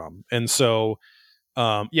comes from. And so,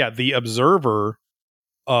 the observer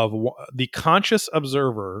the conscious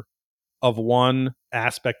observer of one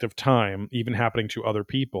aspect of time, even happening to other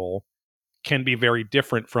people, can be very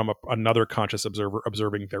different from another conscious observer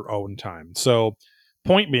observing their own time. So,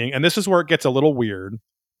 point being, and this is where it gets a little weird,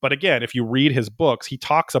 but again, if you read his books, he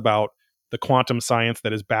talks about the quantum science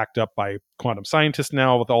that is backed up by quantum scientists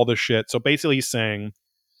now with all this shit. So basically, he's saying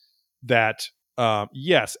that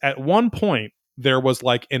yes, at one point there was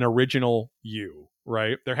like an original you,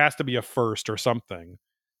 right? There has to be a first or something.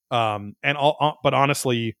 But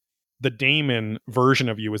honestly, the daemon version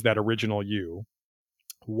of you is that original you.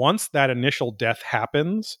 Once that initial death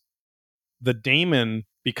happens, the daemon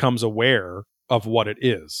becomes aware of what it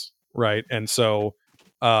is, right? And so,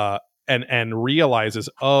 and realizes,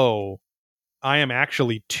 oh, I am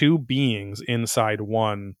actually two beings inside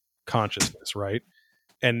one consciousness, right?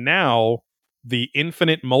 And now the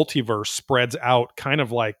infinite multiverse spreads out kind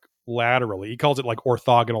of like laterally. He calls it like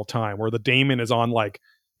orthogonal time, where the daemon is on like,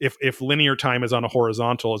 if linear time is on a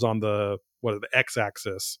horizontal, is on the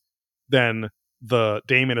x-axis, then the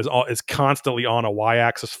daemon is constantly on a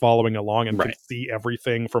y-axis following along and can see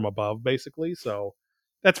everything from above, basically. So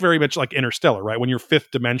that's very much like Interstellar, right? When you're fifth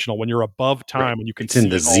dimensional, when you're above time, and you can it's see in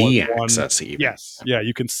the it all as z-axis one, even. yes, yeah,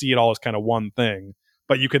 you can see it all as kind of one thing,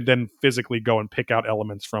 but you can then physically go and pick out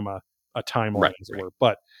elements from a timeline, as it were.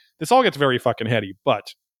 But this all gets very fucking heady.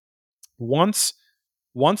 But once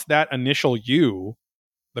that initial you,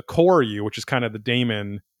 the core you, which is kind of the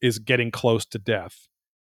daemon, is getting close to death,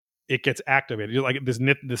 it gets activated. Like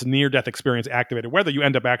this near death experience activated. Whether you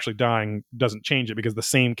end up actually dying doesn't change it, because the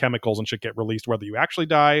same chemicals and shit get released whether you actually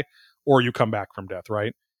die or you come back from death,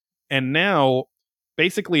 right? And now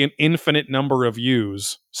basically an infinite number of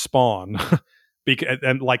yous spawn.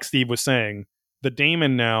 And like Steve was saying, the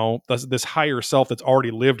daemon now, this higher self that's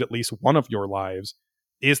already lived at least one of your lives,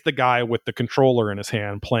 is the guy with the controller in his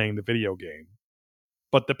hand playing the video game.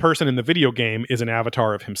 But the person in the video game is an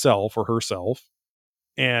avatar of himself or herself.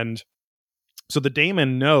 And so the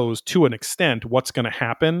daemon knows to an extent what's going to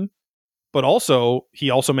happen. But also, he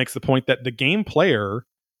also makes the point that the game player,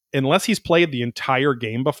 unless he's played the entire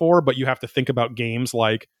game before, but you have to think about games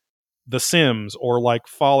like The Sims or like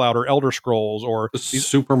Fallout or Elder Scrolls or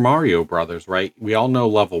Super Mario Brothers, right? We all know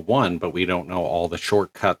level 1, but we don't know all the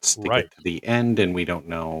shortcuts to get to the end, and we don't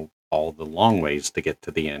know all the long ways to get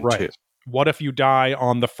to the end too. What if you die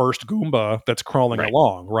on the first Goomba that's crawling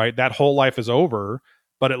along, right? That whole life is over,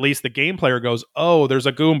 but at least the game player goes, oh, there's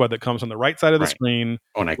a Goomba that comes on the right side of the screen.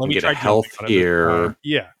 Oh, and I can get a health here.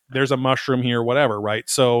 Yeah, there's a mushroom here, whatever, right?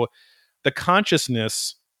 So the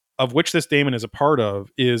consciousness of which this daemon is a part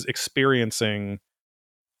of is experiencing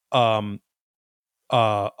a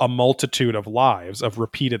multitude of lives, of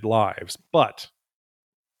repeated lives, but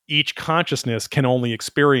each consciousness can only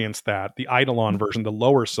experience that. The Eidolon version, the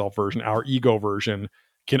lower self version, our ego version,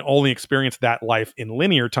 can only experience that life in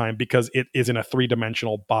linear time because it is in a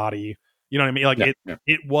three-dimensional body. You know what I mean? Like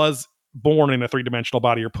it was born in a three-dimensional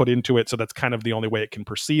body or put into it, so that's kind of the only way it can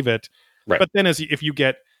perceive it. But then if you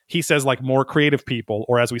get, he says, like more creative people,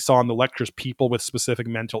 or as we saw in the lectures, people with specific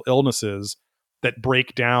mental illnesses that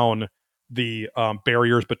break down the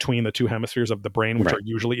barriers between the two hemispheres of the brain, which are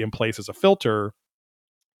usually in place as a filter.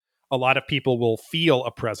 A lot of people will feel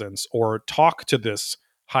a presence or talk to this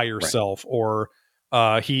higher self, or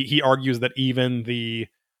he argues that even the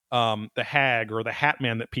hag or the hat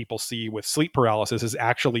man that people see with sleep paralysis is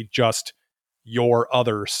actually just your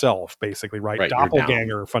other self, basically, right? You're down.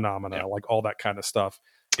 Doppelganger phenomena, like all that kind of stuff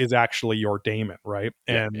is actually your daemon, right?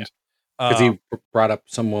 And because he brought up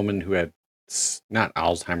some woman who had not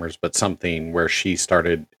Alzheimer's, but something where she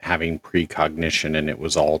started having precognition, and it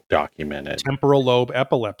was all documented. Temporal lobe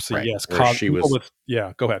epilepsy, right, yes. where she was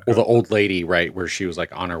go ahead. Well, the old lady, right, where she was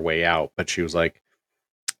like on her way out, but she was like,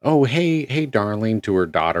 "Oh, hey, darling," to her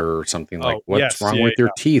daughter or something, like, Oh, "What's yes, wrong yeah, with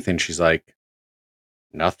your teeth?" And she's like,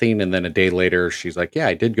 "Nothing." And then a day later, she's like, "Yeah,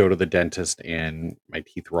 I did go to the dentist, and my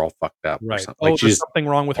teeth were all fucked up," or right. something. Oh, Like, there's she's something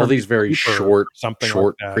wrong with all her these very Cooper or something like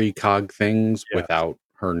short that. precog things Yes. without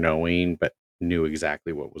her knowing, but knew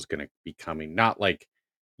exactly what was going to be coming. Not like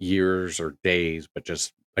years or days, but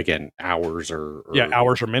just again hours or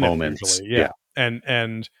Hours or minutes moments. usually.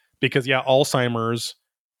 And because Alzheimer's,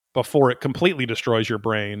 before it completely destroys your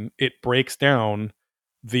brain, it breaks down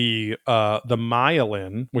the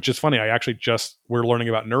myelin, which is funny. We're learning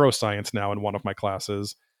about neuroscience now in one of my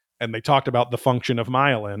classes, and they talked about the function of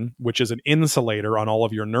myelin, which is an insulator on all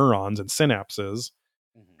of your neurons and synapses.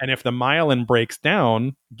 And if the myelin breaks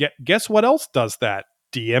down, guess what else does that?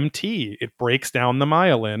 DMT. It breaks down the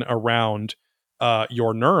myelin around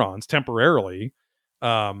your neurons temporarily,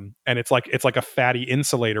 and it's like a fatty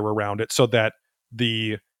insulator around it, so that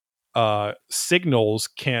the signals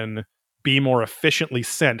can be more efficiently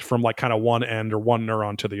sent from like kind of one end or one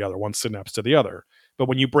neuron to the other, one synapse to the other. But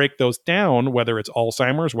when you break those down, whether it's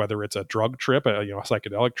Alzheimer's, whether it's a drug trip, a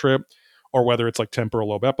psychedelic trip, or whether it's like temporal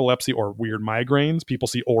lobe epilepsy or weird migraines, people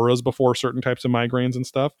see auras before certain types of migraines and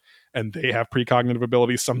stuff, and they have precognitive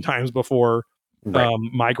abilities sometimes before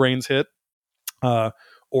migraines hit,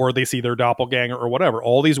 or they see their doppelganger or whatever.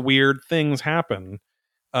 All these weird things happen.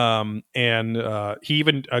 And he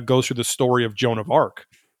even goes through the story of Joan of Arc.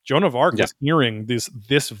 Joan of Arc was hearing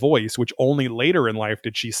this voice, which only later in life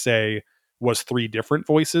did she say was three different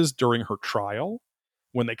voices during her trial,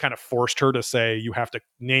 when they kind of forced her to say, you have to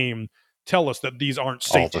tell us that these aren't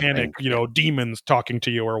satanic, demons talking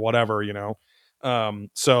to you or whatever, but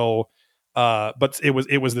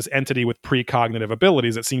it was this entity with precognitive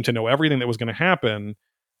abilities that seemed to know everything that was going to happen.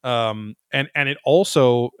 And it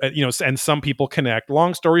also, and some people connect,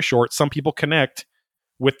 long story short, some people connect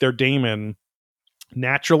with their daemon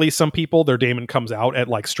naturally. Some people, their daemon comes out at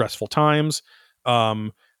like stressful times.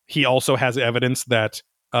 He also has evidence that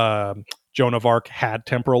Joan of Arc had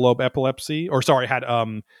temporal lobe epilepsy,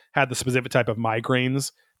 had the specific type of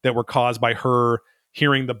migraines that were caused by her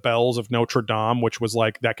hearing the bells of Notre Dame, which was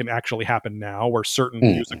like, that can actually happen now, where certain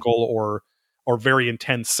musical or very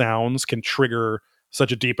intense sounds can trigger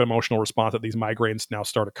such a deep emotional response that these migraines now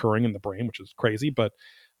start occurring in the brain, which is crazy. But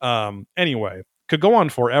anyway, could go on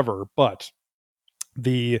forever. But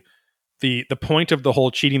the point of the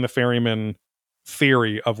whole cheating the ferryman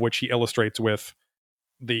theory, of which he illustrates with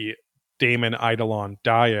the daemon eidolon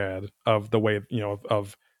dyad, of the way,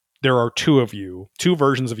 of there are two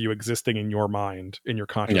versions of you existing in your mind, in your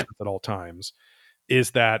consciousness at all times,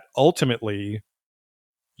 is that ultimately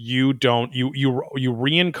you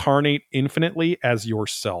reincarnate infinitely as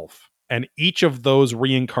yourself, and each of those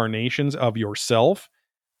reincarnations of yourself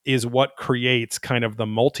is what creates kind of the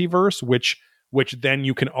multiverse, which then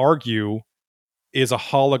you can argue is a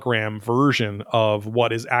hologram version of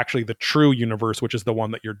what is actually the true universe, which is the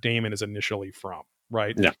one that your daemon is initially from,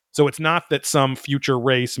 right? So it's not that some future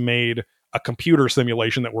race made a computer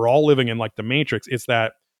simulation that we're all living in like the Matrix. It's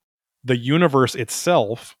that the universe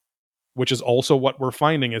itself, which is also what we're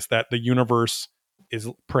finding, is that the universe is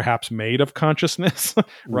perhaps made of consciousness,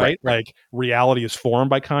 right? Like reality is formed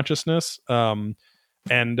by consciousness. So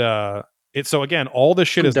again, all this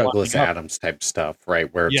shit Some is Douglas Adams type stuff,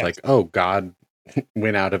 right? Where it's like, oh, God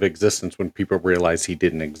went out of existence when people realized he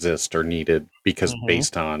didn't exist or needed, because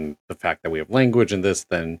based on the fact that we have language and this,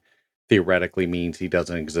 then theoretically means he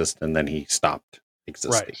doesn't exist, and then he stopped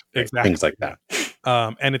existing. Right? Exactly. Things like that.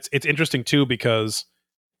 And it's interesting too, because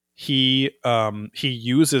he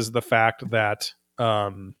uses the fact that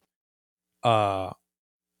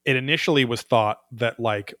it initially was thought that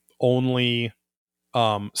like only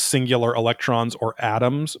singular electrons or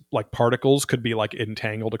atoms, like particles, could be like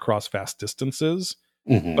entangled across vast distances.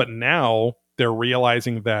 But now they're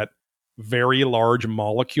realizing that very large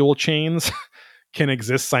molecule chains can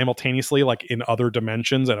exist simultaneously, like in other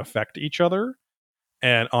dimensions, and affect each other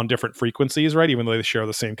and on different frequencies, right? Even though they share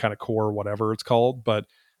the same kind of core, whatever it's called. But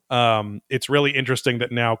it's really interesting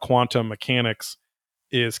that now quantum mechanics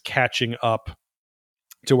is catching up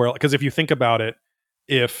to where, because if you think about it,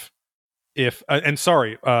 if and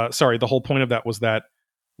sorry, the whole point of that was that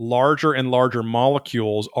larger and larger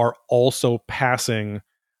molecules are also passing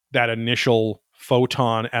that initial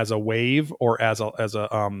photon as a wave or as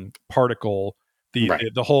a particle,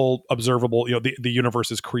 the whole observable, the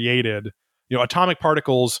universe is created. Atomic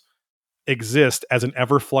particles exist as an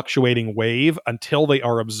ever fluctuating wave until they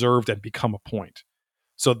are observed and become a point.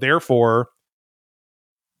 So therefore,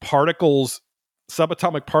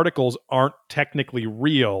 subatomic particles aren't technically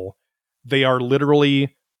real. They are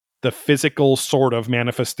literally the physical sort of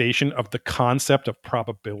manifestation of the concept of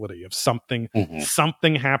probability of something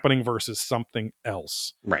happening versus something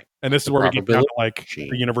else. Right. And this is where we get down to like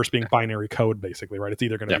the universe being binary code, basically, right? It's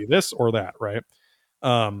either going to be this or that, right?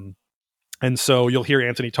 And so you'll hear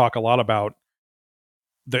Anthony talk a lot about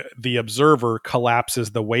the observer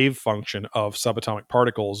collapses the wave function of subatomic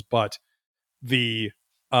particles, but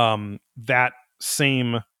that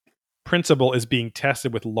same principle is being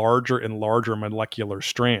tested with larger and larger molecular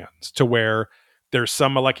strands, to where there's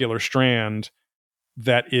some molecular strand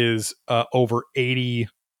that is over 80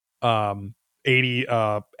 atoms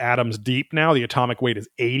deep now. The atomic weight is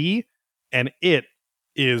 80, and it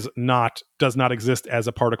does not exist as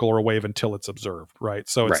a particle or a wave until it's observed, right?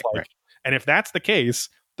 So it's and if that's the case,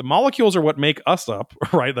 the molecules are what make us up,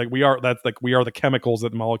 right? We are the chemicals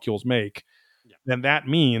that the molecules make. Then that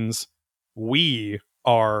means we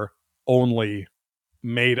are only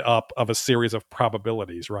made up of a series of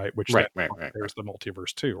probabilities, right? Which there's the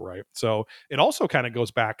multiverse too, right? So it also kind of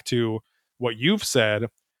goes back to what you've said,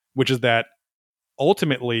 which is that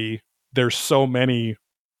ultimately there's so many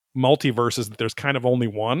multiverses that there's kind of only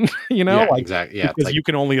one, exactly. Yeah, because you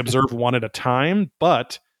can only observe one at a time.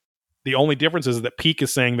 But the only difference is that Peake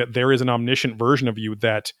is saying that there is an omniscient version of you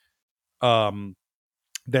that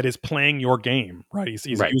is playing your game, right? He's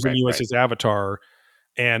using you as his avatar,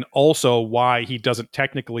 and also why he doesn't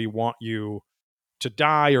technically want you to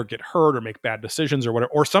die or get hurt or make bad decisions or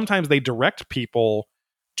whatever. Or sometimes they direct people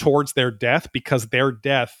towards their death because their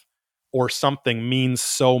death or something means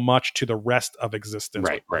so much to the rest of existence.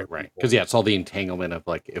 Right. Because it's all the entanglement of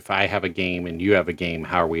like, if I have a game and you have a game,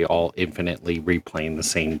 how are we all infinitely replaying the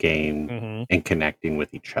same game and connecting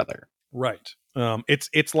with each other? Right.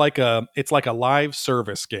 It's like a live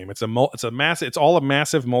service game. It's all a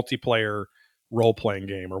massive multiplayer role playing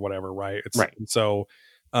game or whatever, right? So,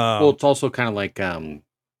 it's also kind of like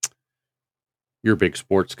you're a big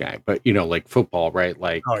sports guy, but like football, right?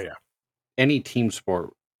 Like, any team sport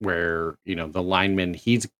where the lineman,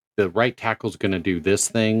 the right tackle's going to do this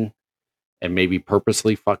thing and maybe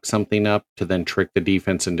purposely fuck something up to then trick the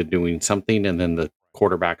defense into doing something, and then the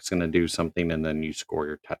quarterback's going to do something, and then you score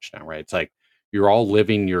your touchdown, right? It's like you're all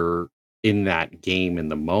living in that game in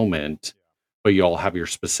the moment, but you all have your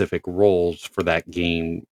specific roles for that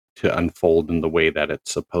game to unfold in the way that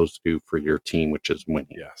it's supposed to for your team, which is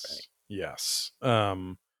winning. Yes.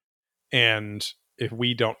 And if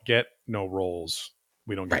we don't get no roles,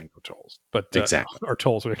 we don't get no tolls. But or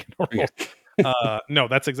tolls, we get no roles. No,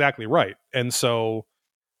 that's exactly right. And so,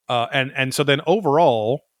 and so then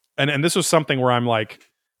overall, and this was something where I'm like,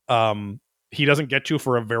 he doesn't get to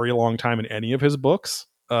for a very long time in any of his books.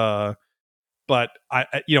 But I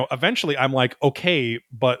eventually I'm like, okay,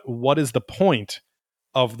 but what is the point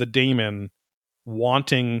of the daemon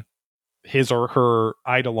wanting his or her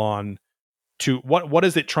eidolon to what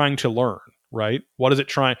is it trying to learn, right? What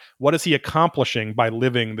is he accomplishing by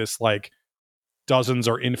living this like dozens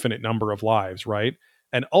or infinite number of lives, right?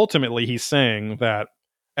 And ultimately he's saying that,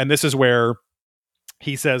 and this is where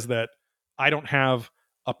he says that I don't have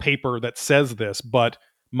a paper that says this, but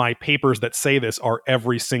my papers that say this are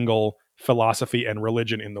every single philosophy and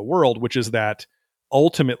religion in the world, which is that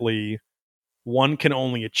ultimately one can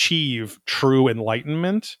only achieve true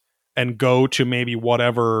enlightenment and go to maybe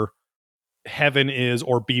whatever heaven is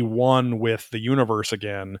or be one with the universe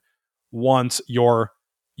again once the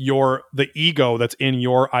ego that's in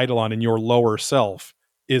your eidolon, in your lower self,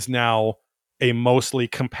 is now a mostly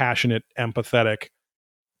compassionate, empathetic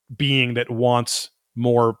being that wants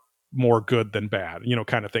more good than bad,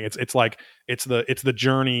 kind of thing. It's like it's the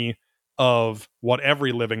journey of what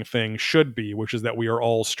every living thing should be, which is that we are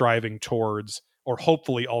all striving towards, or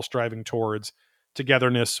hopefully all striving towards,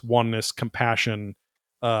 togetherness, oneness, compassion,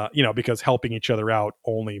 because helping each other out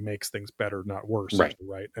only makes things better, not worse, right?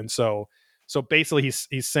 And so basically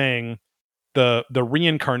he's saying the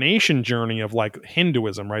reincarnation journey of like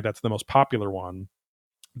Hinduism, right? That's the most popular one.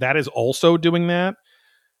 That is also doing that,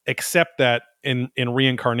 except that in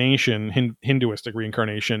reincarnation, Hinduistic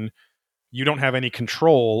reincarnation, you don't have any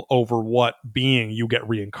control over what being you get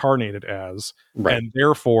reincarnated as. And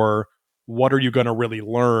therefore, what are you going to really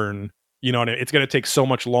learn? It's going to take so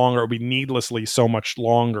much longer. It'll be needlessly so much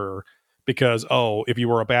longer because, if you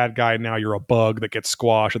were a bad guy, now you're a bug that gets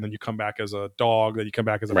squashed, and then you come back as a dog, then you come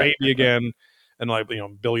back as a baby again. and like,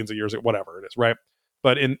 billions of years, whatever it is, right?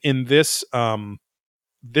 But in this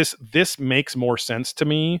this makes more sense to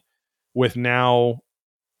me with now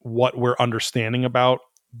what we're understanding about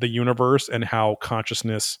the universe and how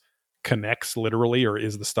consciousness connects literally or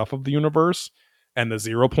is the stuff of the universe, and the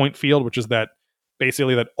 0 point field, which is that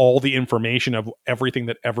basically that all the information of everything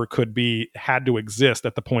that ever could be had to exist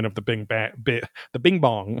at the point of the Big Bang, the Bing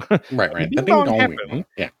Bong, Right. the The Bing Bing Bong Bong. happened,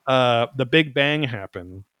 Yeah. the Big Bang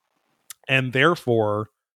happened, and therefore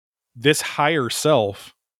this higher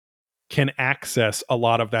self can access a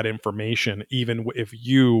lot of that information, even if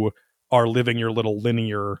you are living your little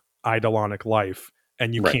linear eidolonic life,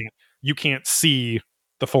 and Right. you can't see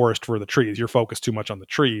the forest for the trees. You're focused too much on the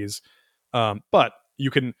trees, but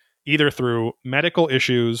you can either through medical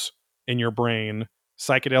issues in your brain,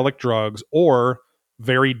 psychedelic drugs, or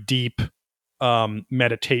very deep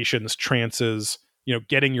meditations, trances.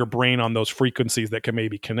 Getting your brain on those frequencies that can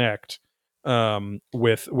maybe connect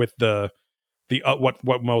with the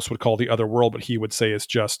what most would call the other world, but he would say is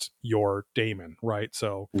just your daemon, right?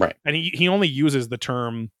 So, Right. and he only uses the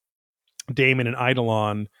term daemon and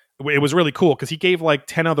eidolon. It was really cool because he gave like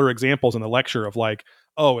 10 other examples in the lecture of like,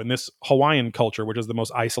 oh, in this Hawaiian culture, which is the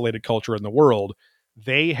most isolated culture in the world,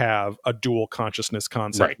 they have a dual consciousness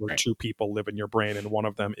concept where two people live in your brain, and one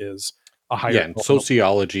of them is a higher. In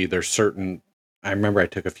sociology, there's certain. I remember I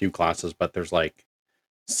took a few classes, but there's like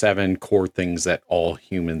 7 core things that all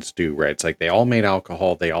humans do, right? It's like they all made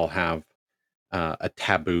alcohol, they all have a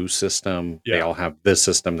taboo system, they all have this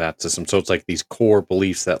system, that system. So it's like these core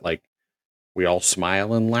beliefs that like we all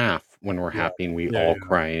smile and laugh when we're happy, and we all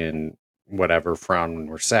cry and whatever, frown when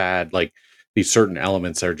we're sad. Like these certain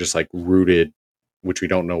elements are just like rooted, which we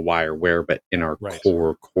don't know why or where, but in our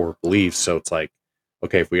core beliefs. So it's like,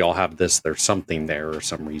 okay, if we all have this, there's something there or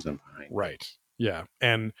some reason behind it. Yeah.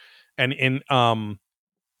 And in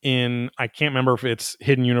I can't remember if it's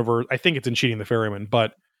Hidden Universe. I think it's in Cheating the Ferryman,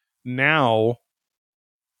 but now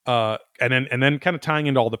and then kind of tying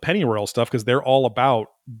into all the Pennyroyal stuff, because they're all about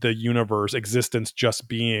the universe existence just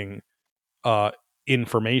being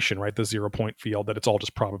information, right? The 0 point field, that it's all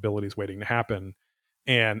just probabilities waiting to happen,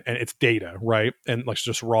 and it's data, right? And like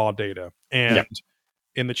just raw data. And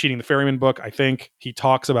in the Cheating the Ferryman book, I think he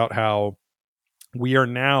talks about how we are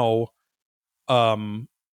now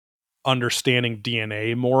understanding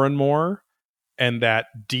DNA more and more, and that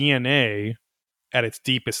DNA at its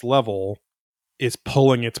deepest level is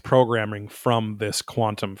pulling its programming from this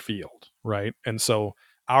quantum field, right? And so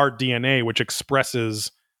our DNA, which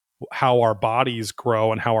expresses how our bodies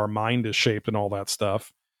grow and how our mind is shaped and all that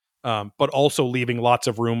stuff, but also leaving lots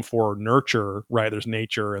of room for nurture, right? There's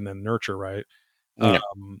nature and then nurture, right? That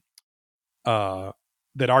our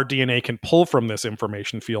DNA can pull from this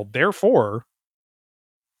information field. Therefore,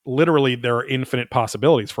 literally, there are infinite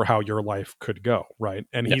possibilities for how your life could go, right?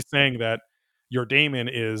 And he's saying that your daemon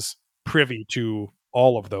is privy to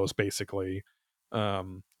all of those, basically.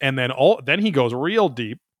 And then he goes real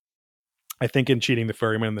deep, I think, in Cheating the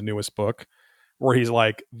Ferryman in the newest book, where he's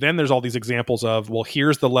like, then there's all these examples of, well,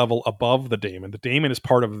 here's the level above the daemon. The daemon is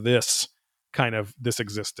part of this kind of this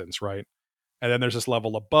existence, right? And then there's this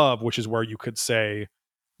level above, which is where you could say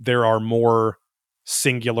there are more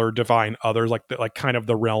singular divine others, like kind of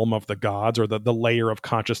the realm of the gods, or the layer of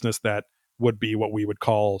consciousness that would be what we would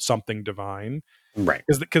call something divine, right?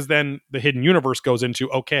 Because then the Hidden Universe goes into,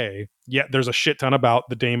 okay, yeah, there's a shit ton about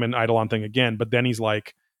the daemon eidolon thing again, but then he's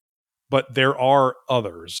like, but there are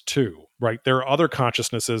others too, right? There are other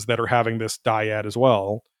consciousnesses that are having this dyad as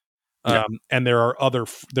well. And there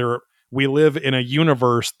are we live in a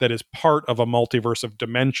universe that is part of a multiverse of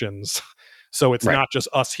dimensions. So it's not just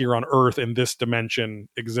us here on Earth in this dimension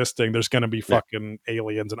existing. There's going to be fucking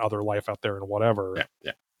aliens and other life out there and whatever.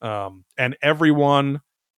 And everyone,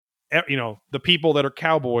 the people that are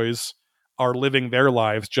cowboys are living their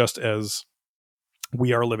lives just as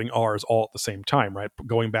we are living ours, all at the same time, right?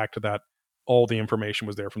 Going back to that, all the information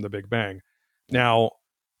was there from the Big Bang. Now,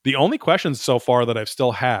 the only questions so far that I've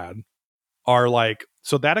still had are like,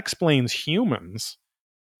 so that explains humans.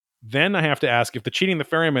 Then I have to ask, if the Cheating the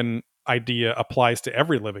Ferryman idea applies to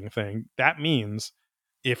every living thing, that means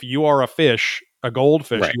if you are a fish, a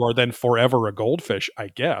goldfish, you are then forever a goldfish, I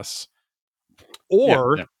guess.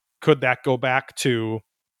 Or could that go back to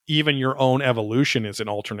even your own evolution is an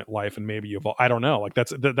alternate life, and maybe you've, I don't know, like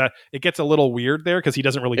that it gets a little weird there, because he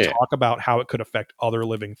doesn't really talk about how it could affect other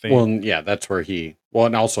living things. Well, that's where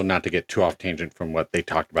and also not to get too off tangent from what they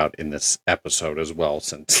talked about in this episode as well,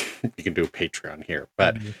 since you can do a Patreon here,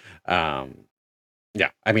 but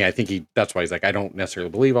I mean, I think that's why he's like, I don't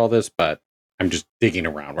necessarily believe all this, but I'm just digging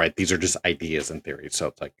around, right? These are just ideas and theories. So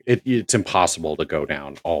it's like, it's impossible to go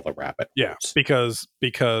down all the rabbit holes.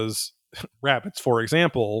 Because rabbits, for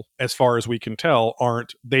example, as far as we can tell,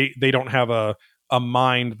 they don't have a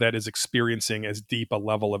mind that is experiencing as deep a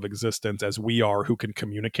level of existence as we are, who can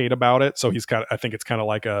communicate about it. So I think it's kind of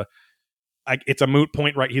like it's a moot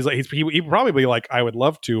point, right? He'd probably be like, I would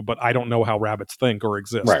love to, but I don't know how rabbits think or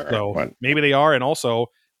exist. Right. So maybe they are. And also,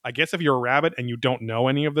 I guess if you're a rabbit and you don't know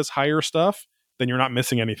any of this higher stuff, then you're not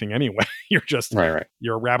missing anything anyway. You're just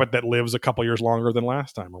you're a rabbit that lives a couple years longer than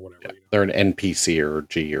last time or whatever. Yeah. They're an NPC or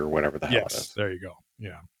G or whatever the hell it is. There you go.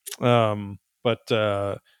 Yeah.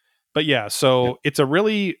 But yeah, so it's a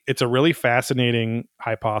really fascinating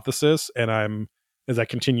hypothesis, and as I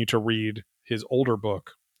continue to read his older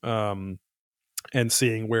book, and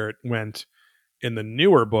seeing where it went in the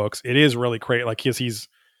newer books, it is really crazy. Like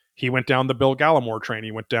he went down the Bill Gallimore train.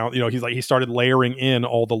 He went down, he started layering in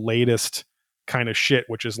all the latest kind of shit,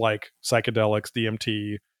 which is like psychedelics,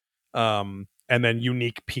 DMT, and then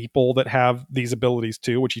unique people that have these abilities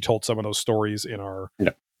too, which he told some of those stories in our,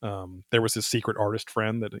 there was his secret artist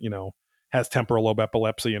friend that, has temporal lobe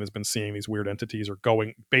epilepsy and has been seeing these weird entities or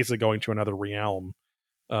basically going to another realm,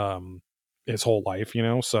 his whole life,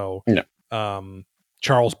 so,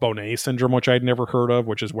 Charles Bonnet syndrome, which I'd never heard of,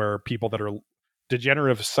 which is where people that are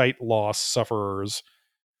degenerative sight loss sufferers,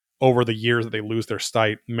 over the years that they lose their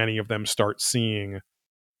sight, many of them start seeing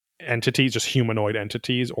entities, just humanoid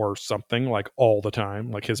entities or something, like all the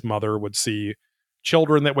time. Like his mother would see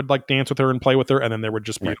children that would like dance with her and play with her, and then there would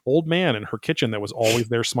just be an old man in her kitchen that was always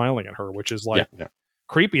there smiling at her, which is like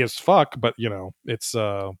creepy as fuck, but it's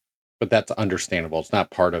but that's understandable. It's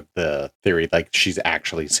not part of the theory. Like she's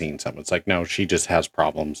actually seen someone. It's like, no, she just has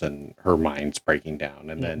problems and her mind's breaking down.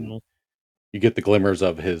 And then you get the glimmers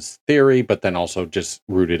of his theory, but then also just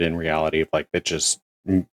rooted in reality of like, it just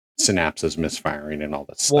synapses misfiring and all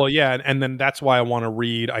this stuff. Well, yeah. And then that's why I want to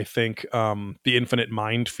read, I think, The Infinite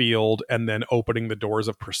Mind Field, and then Opening the Doors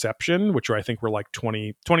of Perception, which I think were like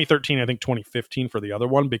 2013, I think 2015 for the other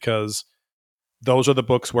one, because those are the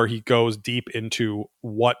books where he goes deep into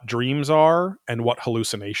what dreams are and what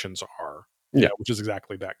hallucinations are. Which is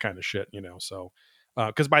exactly that kind of shit, so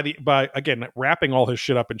because by again wrapping all his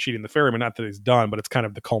shit up and cheating the ferryman, not that he's done, but it's kind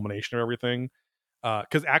of the culmination of everything,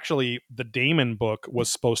 because actually the Damon book was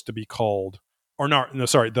supposed to be called, or no,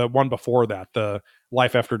 sorry, the one before that, the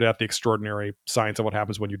Life After Death, The Extraordinary Science of What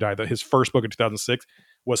Happens When You Die, his first book in 2006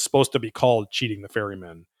 was supposed to be called Cheating the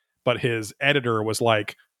Ferryman, but his editor was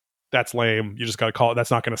like, that's lame. You just got to call it.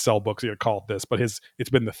 That's not going to sell books. You got to call it this. But it's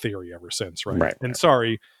been the theory ever since, right? And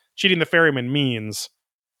sorry, cheating the ferryman means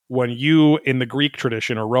when you, in the Greek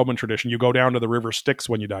tradition or Roman tradition, you go down to the river Styx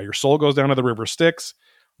when you die. Your soul goes down to the river Styx.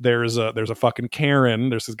 There's a fucking Karen.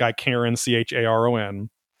 There's this guy Karen, Charon,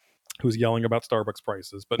 who's yelling about Starbucks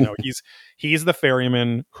prices. But no, he's the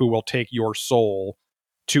ferryman who will take your soul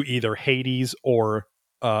to either Hades or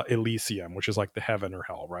Elysium, which is like the heaven or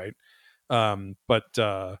hell, right?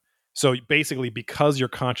 So basically, because your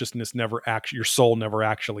consciousness your soul never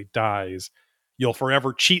actually dies, you'll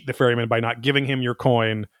forever cheat the ferryman by not giving him your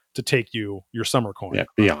coin to take your summer coin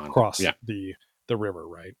across the river,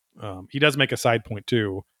 right? He does make a side point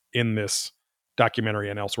too in this documentary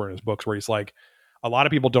and elsewhere in his books, where he's like, a lot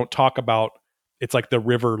of people don't talk about, it's like the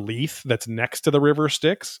river Leith that's next to the river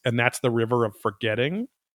Styx, and that's the river of forgetting.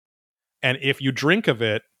 And if you drink of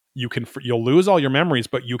it, you'll lose all your memories,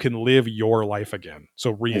 but you can live your life again.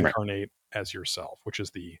 So reincarnate as yourself, which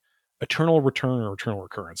is the eternal return or eternal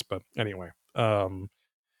recurrence. But anyway, but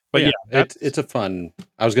it's a fun,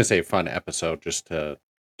 I was going to say a fun episode just to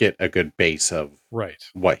get a good base of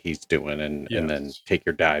what he's doing and then take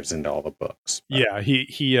your dives into all the books. But.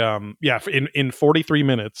 Yeah. In 43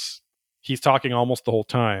 minutes, he's talking almost the whole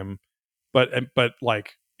time, but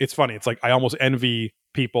like, it's funny. It's like, I almost envy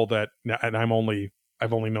people and I've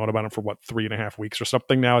only known about him for 3.5 weeks or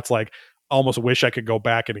something now. It's like, I almost wish I could go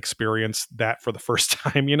back and experience that for the first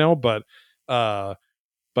time, but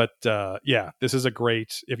this is a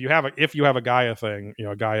great, if you have a Gaia thing,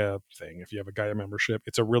 if you have a Gaia membership,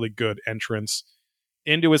 it's a really good entrance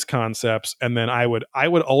into his concepts. And then I would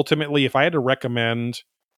ultimately, if I had to recommend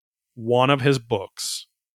one of his books,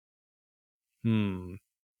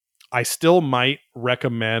 I still might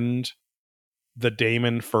recommend the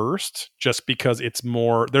Damon first, just because it's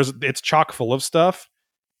more, it's chock full of stuff.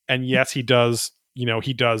 And yes, he does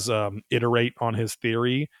iterate on his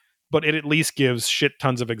theory, but it at least gives shit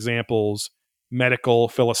tons of examples, medical,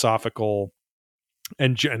 philosophical,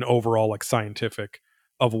 and overall like scientific,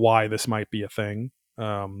 of why this might be a thing.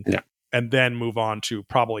 And then move on to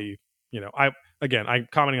probably, I'm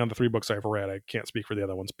commenting on the 3 books I've read. I can't speak for the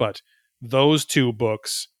other ones, but those two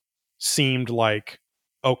books seemed like,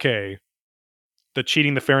 okay, the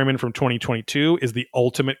Cheating the Ferryman from 2022 is the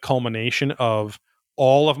ultimate culmination of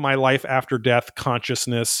all of my life after death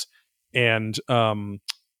consciousness and kind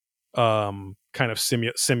of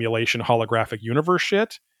simulation holographic universe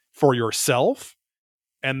shit for yourself.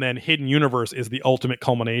 And then Hidden Universe is the ultimate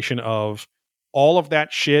culmination of all of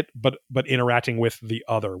that shit, but interacting with the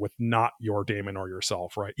other, with not your daemon or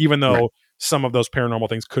yourself, right? Even though some of those paranormal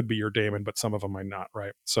things could be your daemon, but some of them might not,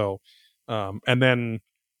 right? So, and then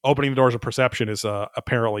Opening the Doors of Perception is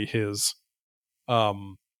apparently his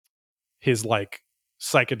like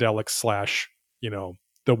psychedelic slash,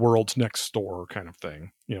 the world's next door kind of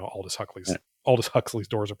thing. Aldous Huxley's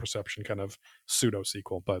Doors of Perception kind of pseudo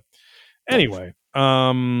sequel. But anyway,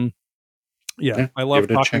 I love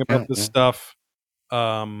talking about this stuff.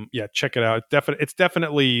 Check it out. It's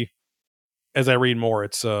definitely, as I read more,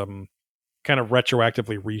 it's kind of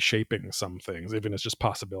retroactively reshaping some things, even as just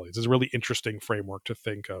possibilities. It's a really interesting framework to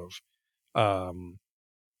think of,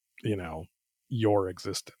 your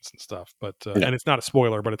existence and stuff. But and it's not a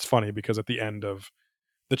spoiler, but it's funny because at the end of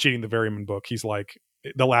the Cheating the Ferryman book, he's like,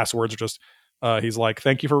 the last words are just, he's like,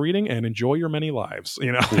 "Thank you for reading and enjoy your many lives."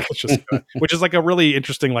 It's just, which is like a really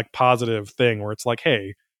interesting, like positive thing where it's like,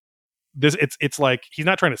 hey, it's like he's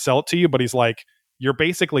not trying to sell it to you, but he's like, you're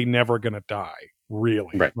basically never gonna die,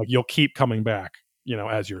 really. Right. Like you'll keep coming back,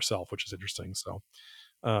 as yourself, which is interesting. So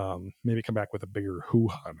maybe come back with a bigger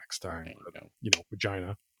hoo-ha next time.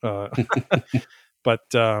 Vagina.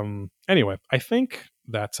 But anyway, I think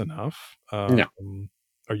that's enough.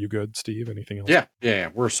 Are you good, Steve? Anything else? Yeah.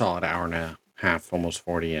 We're a solid hour and a half, almost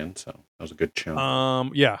 40 in, so that was a good chunk.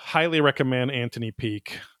 Highly recommend Anthony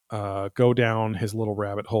Peake. Go down his little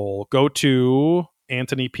rabbit hole. Go to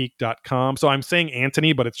anthonypeake.com. So I'm saying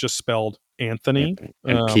Anthony, but it's just spelled Anthony.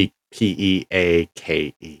 And Peake,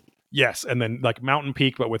 Peake. Yes, and then like Mountain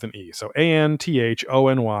Peak, but with an E. So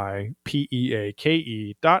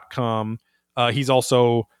ANTHONYPEAKE.com. He's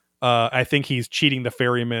also, I think he's Cheating the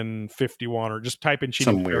Ferryman 51, or just type in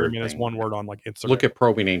Cheating the Ferryman as one word on like Instagram. Look at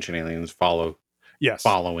Probing Ancient Aliens, following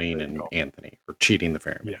and Anthony, or Cheating the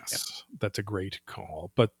Ferryman. Yes, that's a great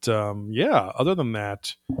call. But other than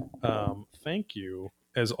that, thank you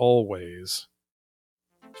as always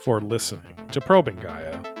for listening to Probing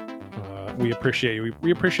Gaia. We appreciate you.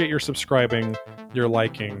 We appreciate your subscribing, your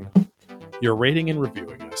liking, your rating and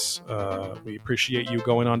reviewing us. We appreciate you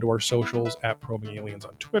going onto our socials at Probing Aliens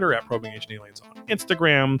on Twitter, at Probing Ancient Aliens on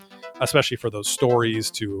Instagram, especially for those stories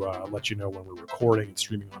to let you know when we're recording and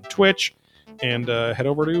streaming on Twitch. And head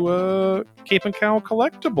over to Cape and Cow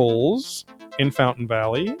Collectibles in Fountain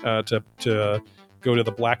Valley to go to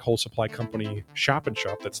the Black Hole Supply Company shop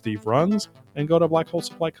that Steve runs, and go to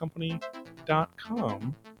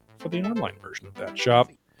blackhole.supplycompany.com for the online version of that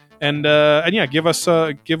shop. And give us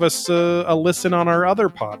a listen on our other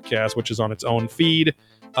podcast, which is on its own feed.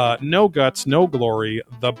 No Guts, No Glory,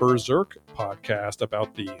 the Berserk podcast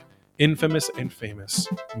about the infamous and famous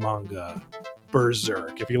manga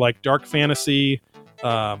Berserk. If you like dark fantasy,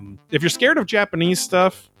 if you're scared of Japanese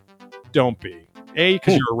stuff, don't be.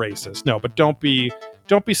 Because you're a racist. No, but don't be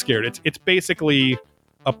scared. It's basically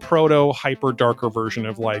a proto hyper darker version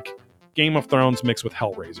of like Game of Thrones mixed with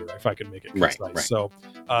Hellraiser, if I could make it concise. Right. So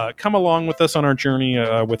come along with us on our journey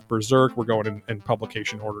with Berserk. We're going in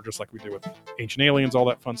publication order, just like we did with Ancient Aliens, all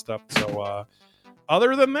that fun stuff. So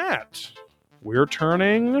other than that, we're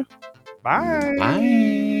turning. Bye.